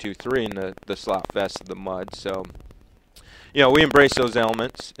went 1, 2, 3 in the slot fest of the mud. So. we embrace those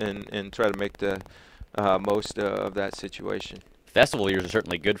elements and try to make the most of that situation. Festival years are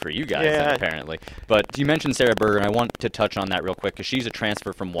certainly good for you guys, then, apparently. But you mentioned Sarah Berger, and I want to touch on that real quick because she's a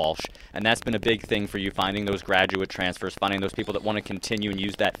transfer from Walsh, and that's been a big thing for you, finding those graduate transfers, finding those people that want to continue and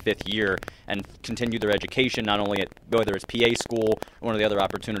use that 5th year and continue their education, not only at whether it's PA school or one of the other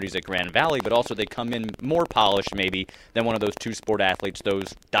opportunities at Grand Valley, but also they come in more polished maybe than one of those two-sport athletes,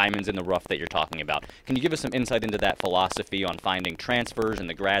 those diamonds in the rough that you're talking about. Can you give us some insight into that philosophy on finding transfers and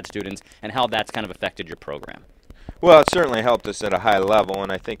the grad students and how that's kind of affected your program? Well, it certainly helped us at a high level,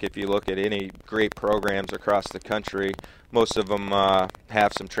 and I think if you look at any great programs across the country, most of them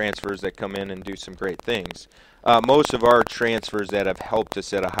have some transfers that come in and do some great things. Most of our transfers that have helped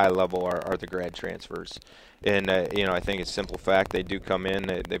us at a high level are the grad transfers. And, I think it's a simple fact. They do come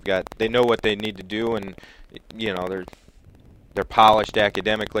in, they know what they need to do, and, they're polished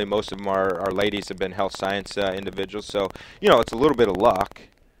academically. Most of them are ladies have been health science individuals, so, it's a little bit of luck.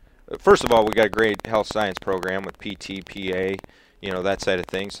 First of all, we got a great health science program with PT, PA, that side of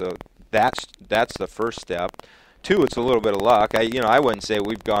things. So that's the first step. 2, it's a little bit of luck. I wouldn't say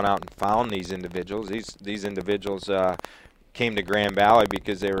we've gone out and found these individuals. These individuals came to Grand Valley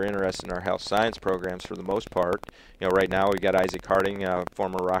because they were interested in our health science programs for the most part. Right now we got Isaac Harding,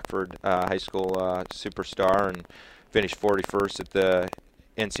 former Rockford High School superstar, and finished 41st at the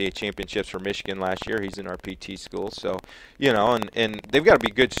NCAA championships for Michigan last year. He's in our PT school, so and they've got to be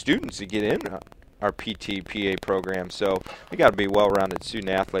good students to get in our PT PA program. So they got to be well-rounded student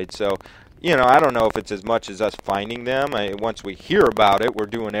athletes. So I don't know if it's as much as us finding them. Once we hear about it, we're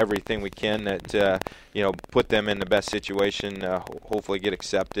doing everything we can to put them in the best situation, hopefully get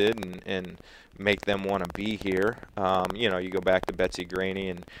accepted and make them want to be here. You go back to Betsy Graney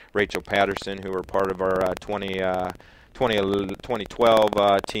and Rachel Patterson, who were part of our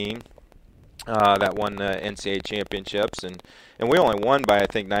 2012 team that won the NCAA championships, and we only won by I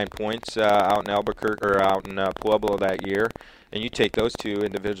think 9 points out in Albuquerque or out in Pueblo that year. And you take those 2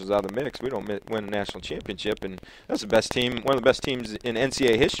 individuals out of the mix, we don't win a national championship, and that's the best team, one of the best teams in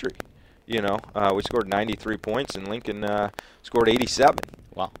NCAA history. We scored 93 points, and Lincoln scored 87.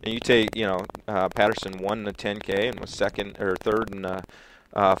 Wow! And you take Patterson won the 10K and was third in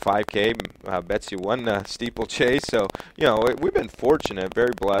 5K. Betsy won the steeplechase. So, we've been fortunate,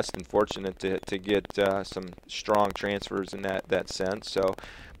 very blessed and fortunate to get some strong transfers in that sense. So,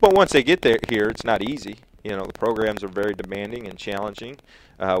 but once they get here, it's not easy. The programs are very demanding and challenging.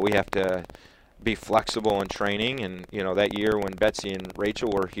 We have to be flexible in training. And, that year when Betsy and Rachel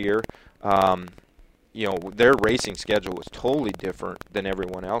were here, their racing schedule was totally different than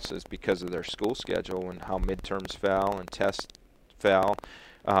everyone else's because of their school schedule and how midterms fell and tests fell.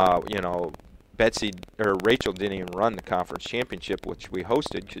 Rachel didn't even run the conference championship, which we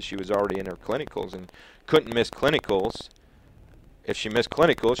hosted because she was already in her clinicals and couldn't miss clinicals. If she missed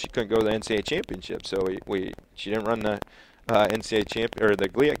clinicals, she couldn't go to the NCAA championship. So she didn't run the NCAA the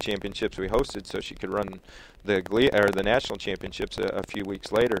GLIAC championships we hosted, so she could run the national championships a few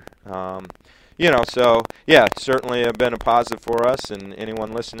weeks later. So yeah, it's certainly been a positive for us. And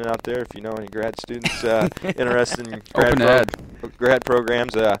anyone listening out there, if you know any grad students interested in grad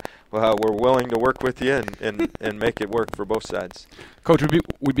programs, we're willing to work with you and make it work for both sides. Coach,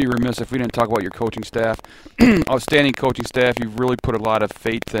 we'd be remiss if we didn't talk about your coaching staff. Outstanding coaching staff. You've really put a lot of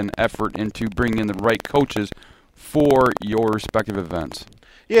faith and effort into bringing in the right coaches for your respective events.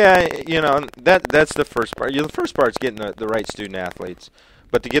 Yeah, that's the first part. The first part is getting the right student athletes.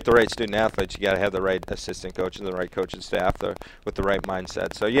 But to get the right student athletes, you got to have the right assistant coaches, the right coaching staff with the right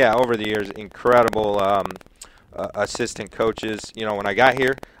mindset. So, yeah, over the years, incredible assistant coaches. When I got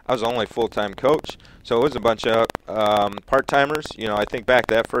here, I was only full-time coach. So it was a bunch of part-timers. I think back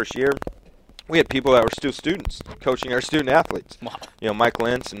that first year, we had people that were still students coaching our student athletes. Wow. Mike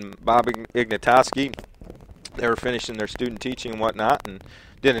Lentz and Bob Ignatowski, they were finishing their student teaching and whatnot and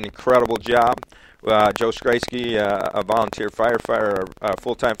did an incredible job. Joe Skreisky, a volunteer firefighter, a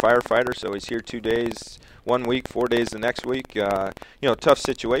full-time firefighter, so he's here 2 days, 1 week, 4 days the next week. Tough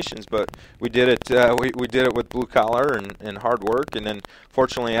situations, but we did it. We did it with blue collar and hard work. And then,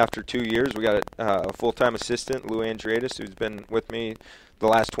 fortunately, after 2 years, we got a full-time assistant, Lou Andriadis, who's been with me the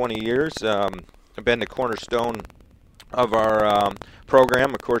last 20 years. Been the cornerstone of our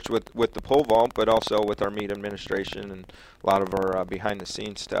program, of course, with the pole vault, but also with our meet administration and a lot of our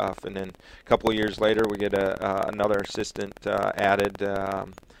behind-the-scenes stuff. And then a couple of years later, we get another assistant added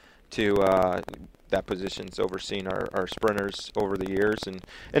to that position's overseen our sprinters over the years. And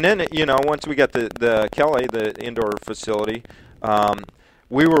then, once we got the Kelly, the indoor facility,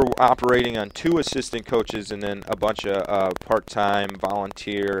 we were operating on 2 assistant coaches and then a bunch of part-time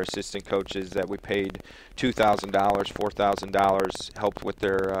volunteer assistant coaches that we paid $2,000, $4,000, helped with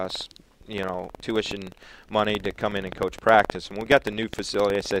their tuition money to come in and coach practice. And we got the new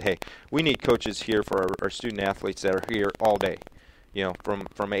facility. I said, hey, we need coaches here for our student athletes that are here all day.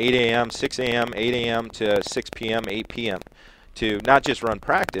 From 8 a.m., 6 a.m., 8 a.m. to 6 p.m., 8 p.m. to not just run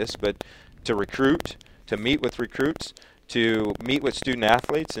practice, but to recruit, to meet with recruits, to meet with student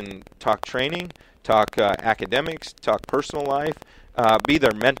athletes and talk training, talk academics, talk personal life, be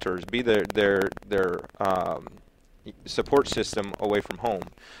their mentors, be their support system away from home.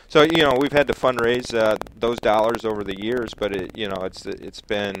 So we've had to fundraise those dollars over the years, but it's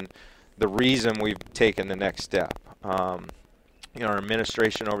been the reason we've taken the next step. Our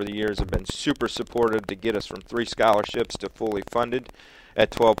administration over the years have been super supportive to get us from 3 scholarships to fully funded at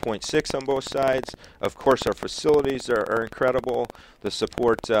 12.6 on both sides. Of course, our facilities are incredible. The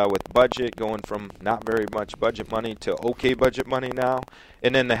support with budget, going from not very much budget money to okay budget money now,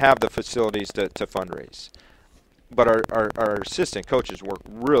 and then to have the facilities to fundraise. But our assistant coaches work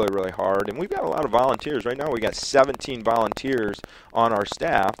really, really hard, and we've got a lot of volunteers. Right now we got 17 volunteers on our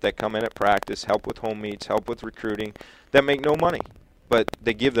staff that come in at practice, help with home meets, help with recruiting, that make no money, but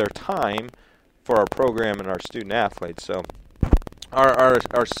they give their time for our program and our student athletes. So our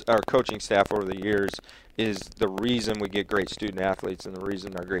coaching staff over the years is the reason we get great student athletes and the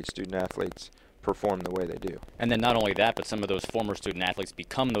reason our great student athletes perform the way they do. And then not only that, but some of those former student athletes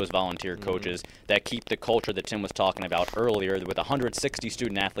become those volunteer coaches that keep the culture that Tim was talking about earlier. With 160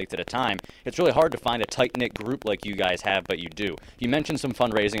 student athletes at a time, it's really hard to find a tight-knit group like you guys have, but you do. You mentioned some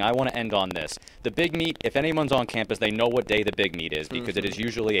fundraising. I want to end on this. The Big Meet, if anyone's on campus, they know what day the Big Meet is because it is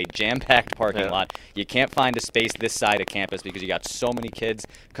usually a jam-packed parking lot. You can't find a space this side of campus because you got so many kids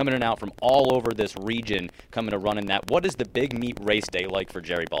coming in and out from all over this region coming to run in that. What is the Big Meet race day like for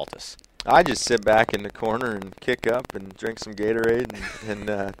Jerry Baltus? I just sit back in the corner and kick up and drink some Gatorade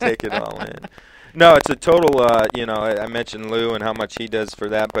and take it all in. No, it's a total, I mentioned Lou and how much he does for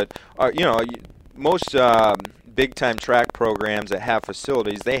that, but, most big-time track programs that have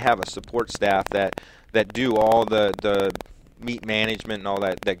facilities, they have a support staff that do all the meet management and all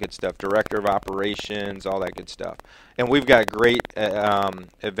that good stuff, director of operations, all that good stuff. And we've got great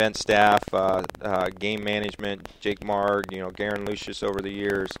event staff, game management, Jake Marg, Garen Lucius over the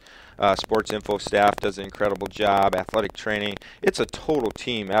years. Sports info staff does an incredible job, athletic training. It's a total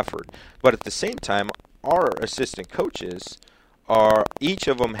team effort. But at the same time, our assistant coaches each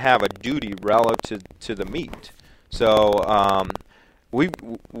of them have a duty relative to the meet. So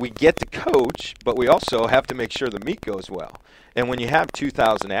we get to coach, but we also have to make sure the meet goes well. And when you have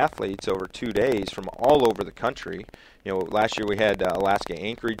 2,000 athletes over 2 days from all over the country, last year we had Alaska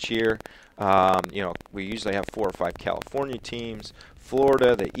Anchorage here. We usually have 4 or 5 California teams,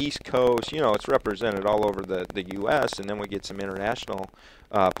 Florida, the East Coast. It's represented all over the U.S. And then we get some international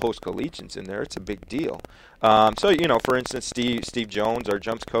post-collegians in there. It's a big deal. For instance, Steve Jones, our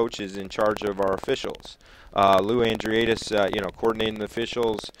jumps coach, is in charge of our officials. Lou Andriadis, coordinating the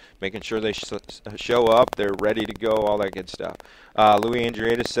officials, making sure they show up, they're ready to go, all that good stuff. Louis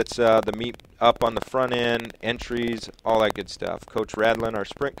Andriadis sets the meet up on the front end, entries, all that good stuff. Coach Radlin, our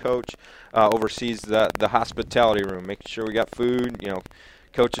sprint coach, oversees the hospitality room, making sure we got food,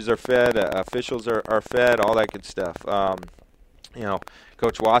 coaches are fed, officials are fed, all that good stuff.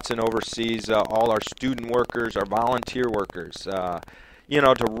 Coach Watson oversees all our student workers, our volunteer workers.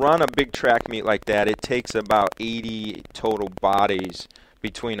 To run a big track meet like that, it takes about 80 total bodies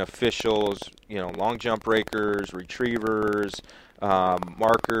between officials, long jump breakers, retrievers,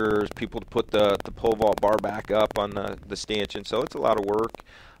 markers, people to put the pole vault bar back up on the stanchion. So it's a lot of work,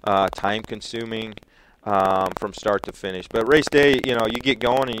 time consuming from start to finish. But race day, you get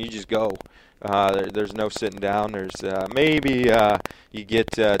going and you just go. There's no sitting down. There's maybe you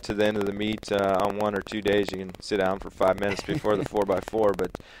get to the end of the meet on 1 or 2 days. You can sit down for 5 minutes before the 4x4.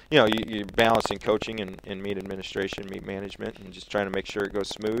 But you're balancing coaching and meet administration, meet management, and just trying to make sure it goes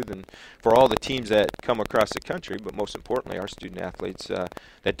smooth. And for all the teams that come across the country, but most importantly, our student athletes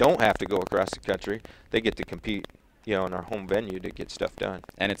that don't have to go across the country, they get to compete in our home venue to get stuff done.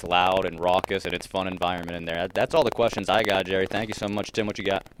 And it's loud and raucous and it's fun environment in there. That's all the questions I got, Jerry. Thank you so much. Tim, what you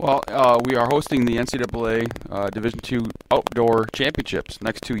got? Well, we are hosting the NCAA Division II Outdoor Championships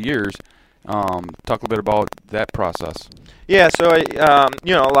next 2 years. Talk a little bit about that process. Yeah, so a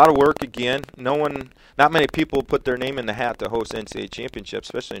lot of work again. Not many people put their name in the hat to host NCAA championships,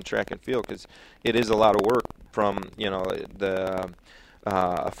 especially in track and field, because it is a lot of work from the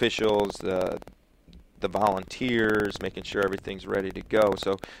officials, the volunteers, making sure everything's ready to go.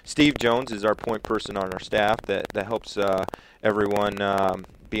 So Steve Jones is our point person on our staff that helps everyone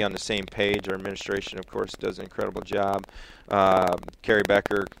be on the same page. Our administration, of course, does an incredible job. Carrie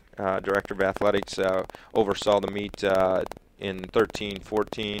Becker, Director of Athletics, oversaw the meet in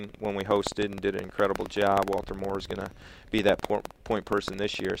 13-14 when we hosted and did an incredible job. Walter Moore is going to be that point person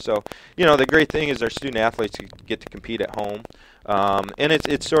this year. So, the great thing is our student athletes get to compete at home. And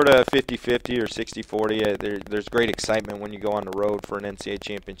it's sort of 50-50 or 60-40. There's great excitement when you go on the road for an NCAA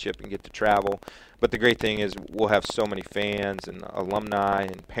championship and get to travel. But the great thing is we'll have so many fans and alumni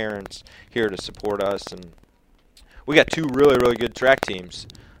and parents here to support us. And we got two really, really good track teams.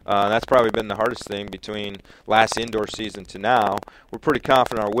 That's probably been the hardest thing between last indoor season to now. We're pretty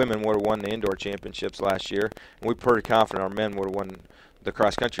confident our women would have won the indoor championships last year, and we're pretty confident our men would have won the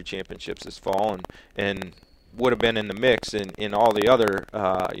cross-country championships this fall, and would have been in the mix in all the other,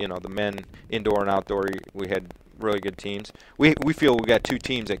 the men indoor and outdoor. We had really good teams. We feel we got two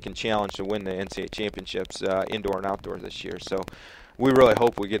teams that can challenge to win the NCAA championships indoor and outdoor this year. So we really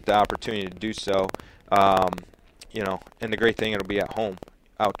hope we get the opportunity to do so. And the great thing, it'll be at home.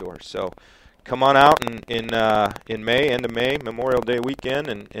 Outdoors. So come on out in May, end of May, Memorial Day weekend,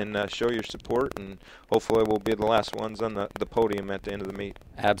 and show your support, and hopefully we'll be the last ones on the podium at the end of the meet.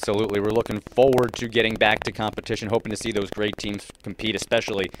 Absolutely. We're looking forward to getting back to competition, hoping to see those great teams compete,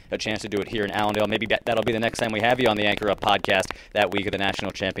 especially a chance to do it here in Allendale. Maybe that'll be the next time we have you on the Anchor Up podcast that week of the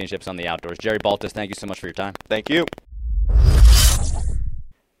National Championships on the Outdoors. Jerry Baltus, thank you so much for your time. Thank you.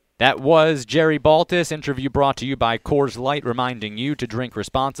 That was Jerry Baltus, interview brought to you by Coors Light, reminding you to drink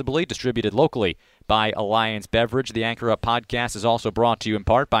responsibly, distributed locally by Alliance Beverage. The Anchor Up podcast is also brought to you in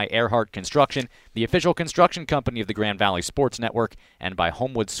part by Earhart Construction, the official construction company of the Grand Valley Sports Network, and by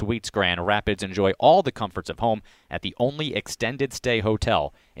Homewood Suites Grand Rapids. Enjoy all the comforts of home at the only extended stay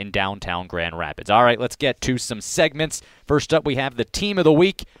hotel in downtown Grand Rapids. All right, let's get to some segments. First up, we have the Team of the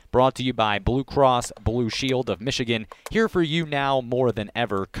Week, brought to you by Blue Cross Blue Shield of Michigan. Here for you now more than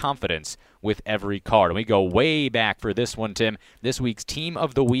ever, confidence with every card. And we go way back for this one, Tim. This week's Team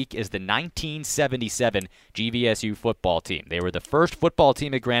of the Week is the 1977 GVSU football team. They were the first football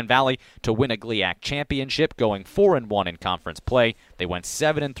team at Grand Valley to win a GLIAC championship, going 4-1 in conference play. They went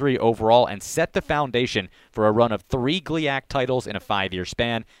 7-3 overall and set the foundation for a run of 3 GLIAC titles in a 5-year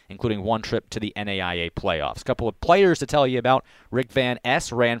span, including one trip to the NAIA playoffs. A couple of players to tell you about. Rick Van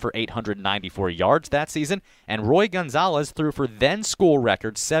Ness ran for 894 yards that season, and Roy Gonzalez threw for then-school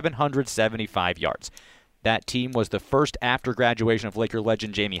record 775 yards. That team was the first after graduation of Laker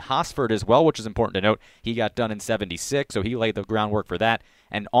legend Jamie Hosford as well, which is important to note. He got done in 76, so he laid the groundwork for that.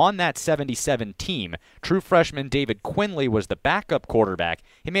 And on that 77 team, true freshman David Quinley was the backup quarterback.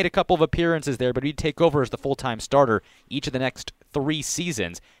 He made a couple of appearances there, but he'd take over as the full-time starter each of the next 3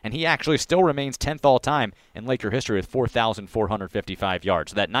 seasons, and he actually still remains 10th all-time in Laker history with 4,455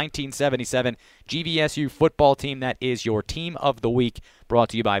 yards. So that 1977 GVSU football team, that is your Team of the Week, brought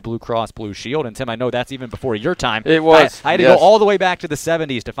to you by Blue Cross Blue Shield. And, Tim, I know that's even before your time. It was. I had to go all the way back to the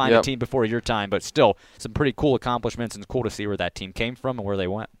 70s to find a team before your time, but still some pretty cool accomplishments, and it's cool to see where that team came from and where they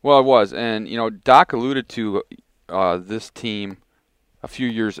went. Well, it was. And, Doc alluded to this team a few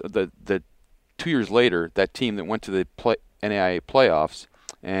years, the 2 years later, that team that went to the NAIA playoffs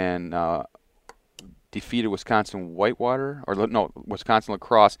and defeated Wisconsin Whitewater, Wisconsin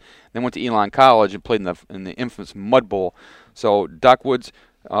Lacrosse, then went to Elon College and played in the infamous Mud Bowl. So Doc Woods,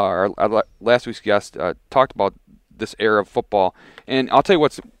 our last week's guest, talked about this era of football. And I'll tell you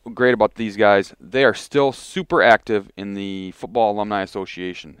what's great about these guys. They are still super active in the Football Alumni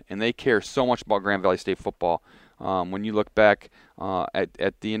Association, and they care so much about Grand Valley State football. When you look back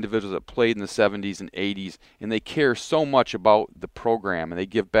at the individuals that played in the 70s and 80s, and they care so much about the program, and they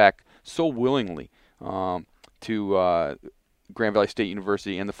give back so willingly to Grand Valley State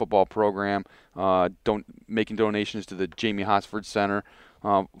University and the football program, making donations to the Jamie Hosford Center,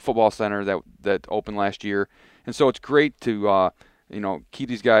 football center that opened last year. And so it's great to keep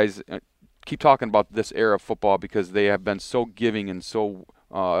these guys, keep talking about this era of football, because they have been so giving and so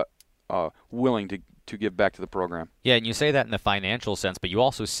willing to give back to the program. Yeah, and you say that in the financial sense, but you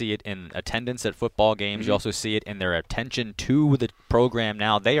also see it in attendance at football games. Mm-hmm. You also see it in their attention to the program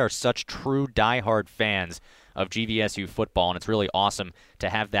now. They are such true diehard fans of GVSU football, and it's really awesome to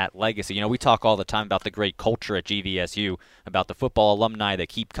have that legacy. We talk all the time about the great culture at GVSU, about the football alumni that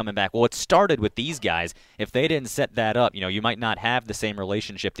keep coming back. Well, it started with these guys. If they didn't set that up, you might not have the same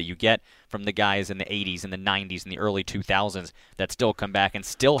relationship that you get from the guys in the 80s and the 90s and the early 2000s that still come back and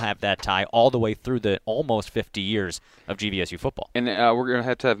still have that tie all the way through the almost 50 years of GVSU football. And we're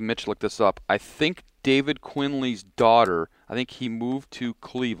going to have Mitch look this up. I think David Quinley's daughter, he moved to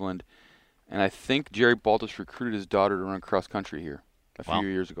Cleveland, and I think Jerry Baltus recruited his daughter to run cross country here a few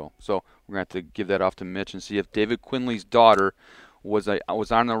years ago. So we're going to have to give that off to Mitch and see if David Quinley's daughter was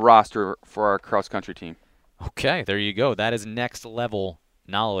on the roster for our cross country team. Okay, there you go. That is next level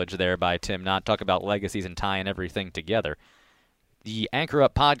knowledge there by Tim. Not talk about legacies and tying everything together. The Anchor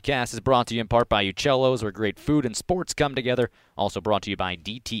Up podcast is brought to you in part by Uccello's, where great food and sports come together. Also brought to you by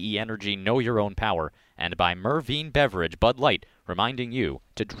DTE Energy, Know Your Own Power, and by Mervine Beverage, Bud Light, reminding you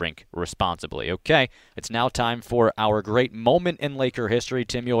to drink responsibly. Okay, it's now time for our great moment in Laker history.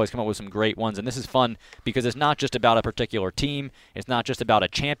 Tim, you always come up with some great ones, and this is fun because it's not just about a particular team. It's not just about a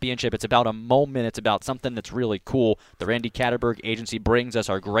championship. It's about a moment. It's about something that's really cool. The Randy Katterberg Agency brings us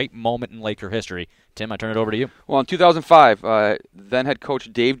our great moment in Laker history. Tim, I turn it over to you. Well, in 2005, then head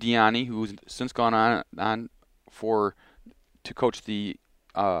coach Dave Diani, who's since gone on to coach the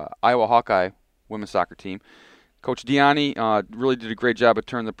Iowa Hawkeye women's soccer team. Coach Diani really did a great job of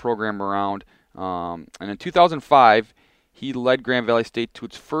turning the program around. And in 2005, he led Grand Valley State to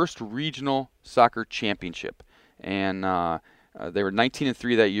its first regional soccer championship. And they were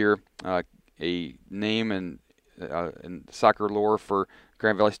 19-3 that year, a name in soccer lore for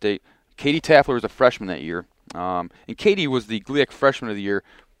Grand Valley State. Katie Taffler was a freshman that year. And Katie was the GLIAC Freshman of the Year.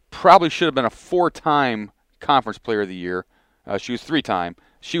 Probably should have been a 4-time Conference Player of the Year. She was 3-time.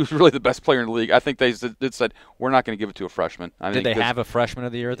 She was really the best player in the league. I think they said, we're not going to give it to a freshman. Did they have a Freshman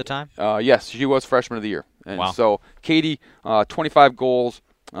of the Year at the time? Yes, she was Freshman of the Year. And wow. So Katie, 25 goals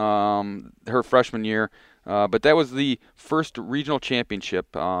her freshman year. But that was the first regional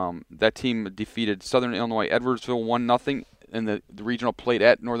championship. That team defeated Southern Illinois Edwardsville 1-0 in the regional played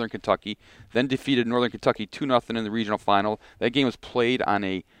at Northern Kentucky. Then defeated Northern Kentucky 2-0 in the regional final. That game was played on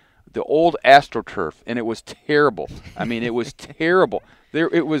the old AstroTurf, and it was terrible. I mean, it was terrible.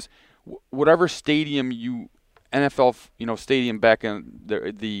 It was whatever stadium NFL stadium back in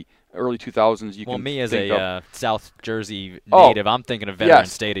the early 2000s. Well, me as a South Jersey native, I'm thinking of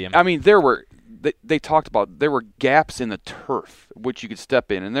Veterans Stadium. I mean, they talked about there were gaps in the turf which you could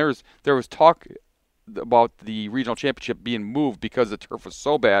step in, and there was talk about the regional championship being moved because the turf was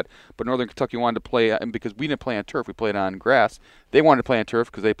so bad, but Northern Kentucky wanted to play, and because we didn't play on turf, we played on grass. They wanted to play on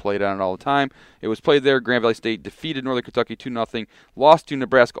turf because they played on it all the time. It was played there. Grand Valley State defeated Northern Kentucky 2-0, lost to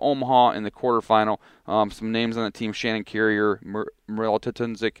Nebraska Omaha in the quarterfinal. Some names on the team: Shannon Carrier, Mirella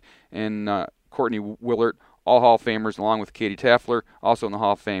Tatunzik, and Courtney Willert, all Hall of Famers, along with Katie Taffler, also in the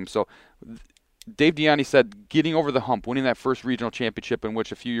Hall of Fame. So Dave Diani said getting over the hump, winning that first regional championship, in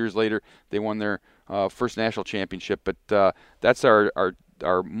which a few years later they won their first national championship. But that's our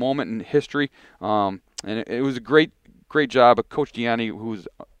moment in history, and it was a great job of Coach Diani, who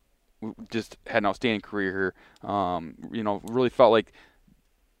just had an outstanding career here. Really felt like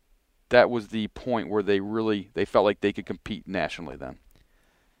that was the point where they felt like they could compete nationally then.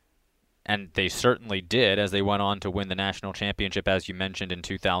 And they certainly did, as they went on to win the national championship, as you mentioned, in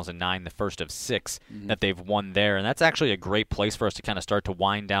 2009, the first of 6 that they've won there. And that's actually a great place for us to kind of start to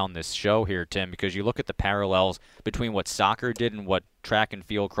wind down this show here, Tim, because you look at the parallels between what soccer did and what track and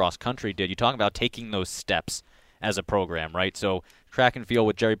field cross country did. You talk about taking those steps as a program, right? So track and field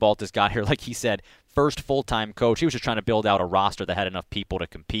with Jerry Baltus got here, like he said, first full-time coach. He was just trying to build out a roster that had enough people to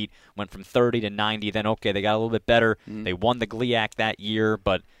compete. Went from 30 to 90. Then, okay, they got a little bit better. They won the GLIAC that year,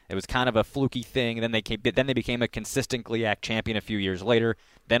 but it was kind of a fluky thing. And then they became a consistent GLIAC champion a few years later.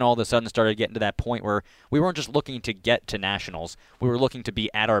 Then all of a sudden started getting to that point where we weren't just looking to get to nationals. We were looking to be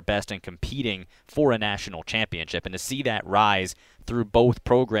at our best and competing for a national championship. And to see that rise through both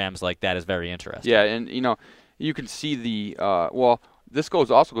programs like that is very interesting. Yeah, and, you can see this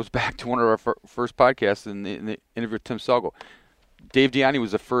also goes back to one of our first podcasts in the interview with Tim Selgo. Dave Diani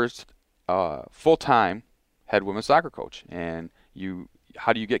was the first full-time head women's soccer coach. And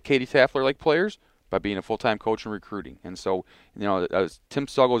how do you get Katie Taffler-like players? By being a full-time coach and recruiting. And so, that was Tim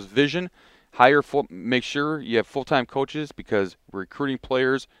Selgo's vision. Make sure you have full-time coaches, because recruiting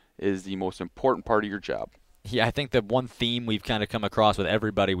players is the most important part of your job. Yeah, I think the one theme we've kind of come across with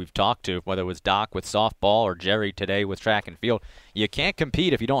everybody we've talked to, whether it was Doc with softball or Jerry today with track and field, you can't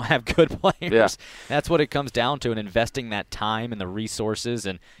compete if you don't have good players. Yeah. That's what it comes down to, and investing that time and the resources.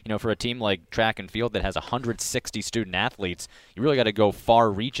 And, for a team like track and field that has 160 student athletes, you really got to go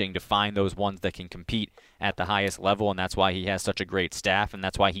far-reaching to find those ones that can compete at the highest level, and that's why he has such a great staff, and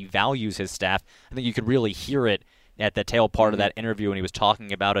that's why he values his staff. I think you could really hear it at the tail part of that interview when he was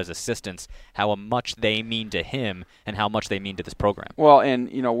talking about his assistants, how much they mean to him and how much they mean to this program. Well, and,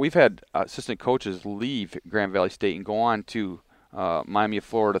 we've had assistant coaches leave Grand Valley State and go on to Miami of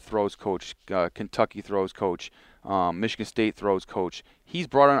Florida throws coach, Kentucky throws coach, Michigan State throws coach. He's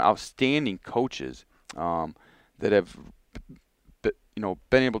brought on outstanding coaches that have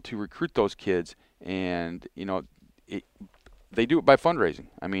been able to recruit those kids, and they do it by fundraising.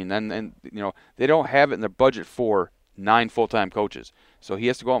 I mean, and they don't have it in their budget for 9 full-time coaches, so he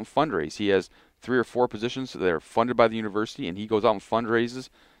has to go out and fundraise. He has 3 or 4 positions that are funded by the university, and he goes out and fundraises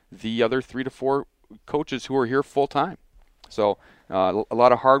the other 3 to 4 coaches who are here full-time. So a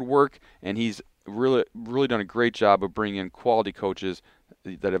lot of hard work, and he's really done a great job of bringing in quality coaches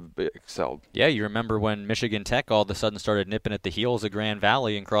that have excelled. Yeah, you remember when Michigan Tech all of a sudden started nipping at the heels of Grand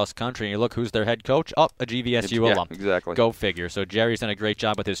Valley in cross country, and you look who's their head coach? Oh, a GVSU alum. Exactly. Go figure. So Jerry's done a great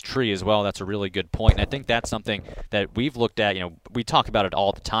job with his tree as well. That's a really good point. And I think that's something that we've looked at. We talk about it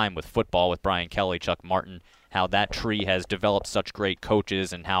all the time with football, with Brian Kelly, Chuck Martin, how that tree has developed such great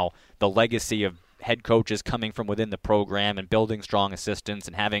coaches, and how the legacy of head coaches coming from within the program and building strong assistants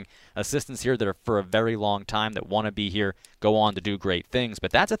and having assistants here that are for a very long time that want to be here, go on to do great things.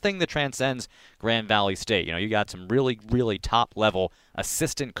 But that's a thing that transcends Grand Valley State. You got some really, really top-level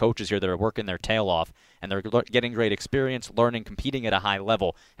assistant coaches here that are working their tail off, and they're getting great experience, learning, competing at a high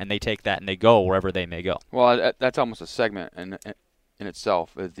level, and they take that and they go wherever they may go. Well, that's almost a segment in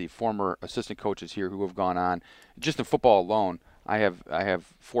itself, as the former assistant coaches here who have gone on. Just in football alone, I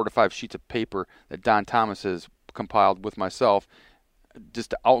have 4 to 5 sheets of paper that Don Thomas has compiled with myself,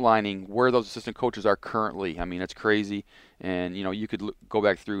 just outlining where those assistant coaches are currently. I mean, it's crazy. And, you could go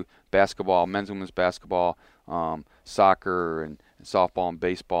back through basketball, men's and women's basketball, soccer and softball and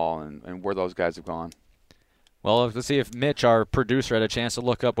baseball, and where those guys have gone. Well, let's see if Mitch, our producer, had a chance to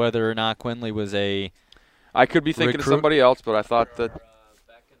look up whether or not Quinley was a I could be thinking of somebody else, but I thought that...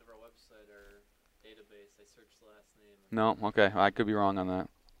 back end of our website or database, I searched the last name. No, okay. I could be wrong on that.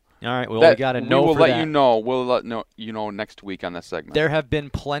 All right, well, we got to know for that. We'll let you know next week on this segment. There have been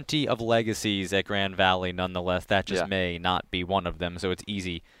plenty of legacies at Grand Valley, nonetheless. That just may not be one of them, so it's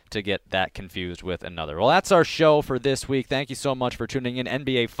easy to get that confused with another. Well, that's our show for this week. Thank you so much for tuning in.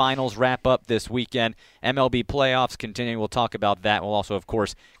 NBA Finals wrap up this weekend. MLB playoffs continue. We'll talk about that. We'll also, of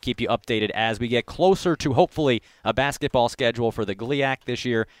course, keep you updated as we get closer to, hopefully, a basketball schedule for the GLIAC this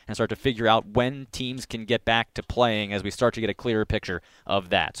year and start to figure out when teams can get back to playing as we start to get a clearer picture of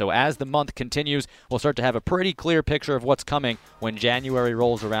that. So as the month continues, we'll start to have a pretty clear picture of what's coming when January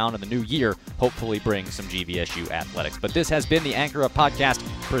rolls around and the new year hopefully brings some GVSU athletics. But this has been the Anchor Up Podcast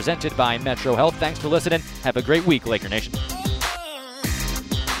presented by Metro Health. Thanks for listening. Have a great week, Laker Nation.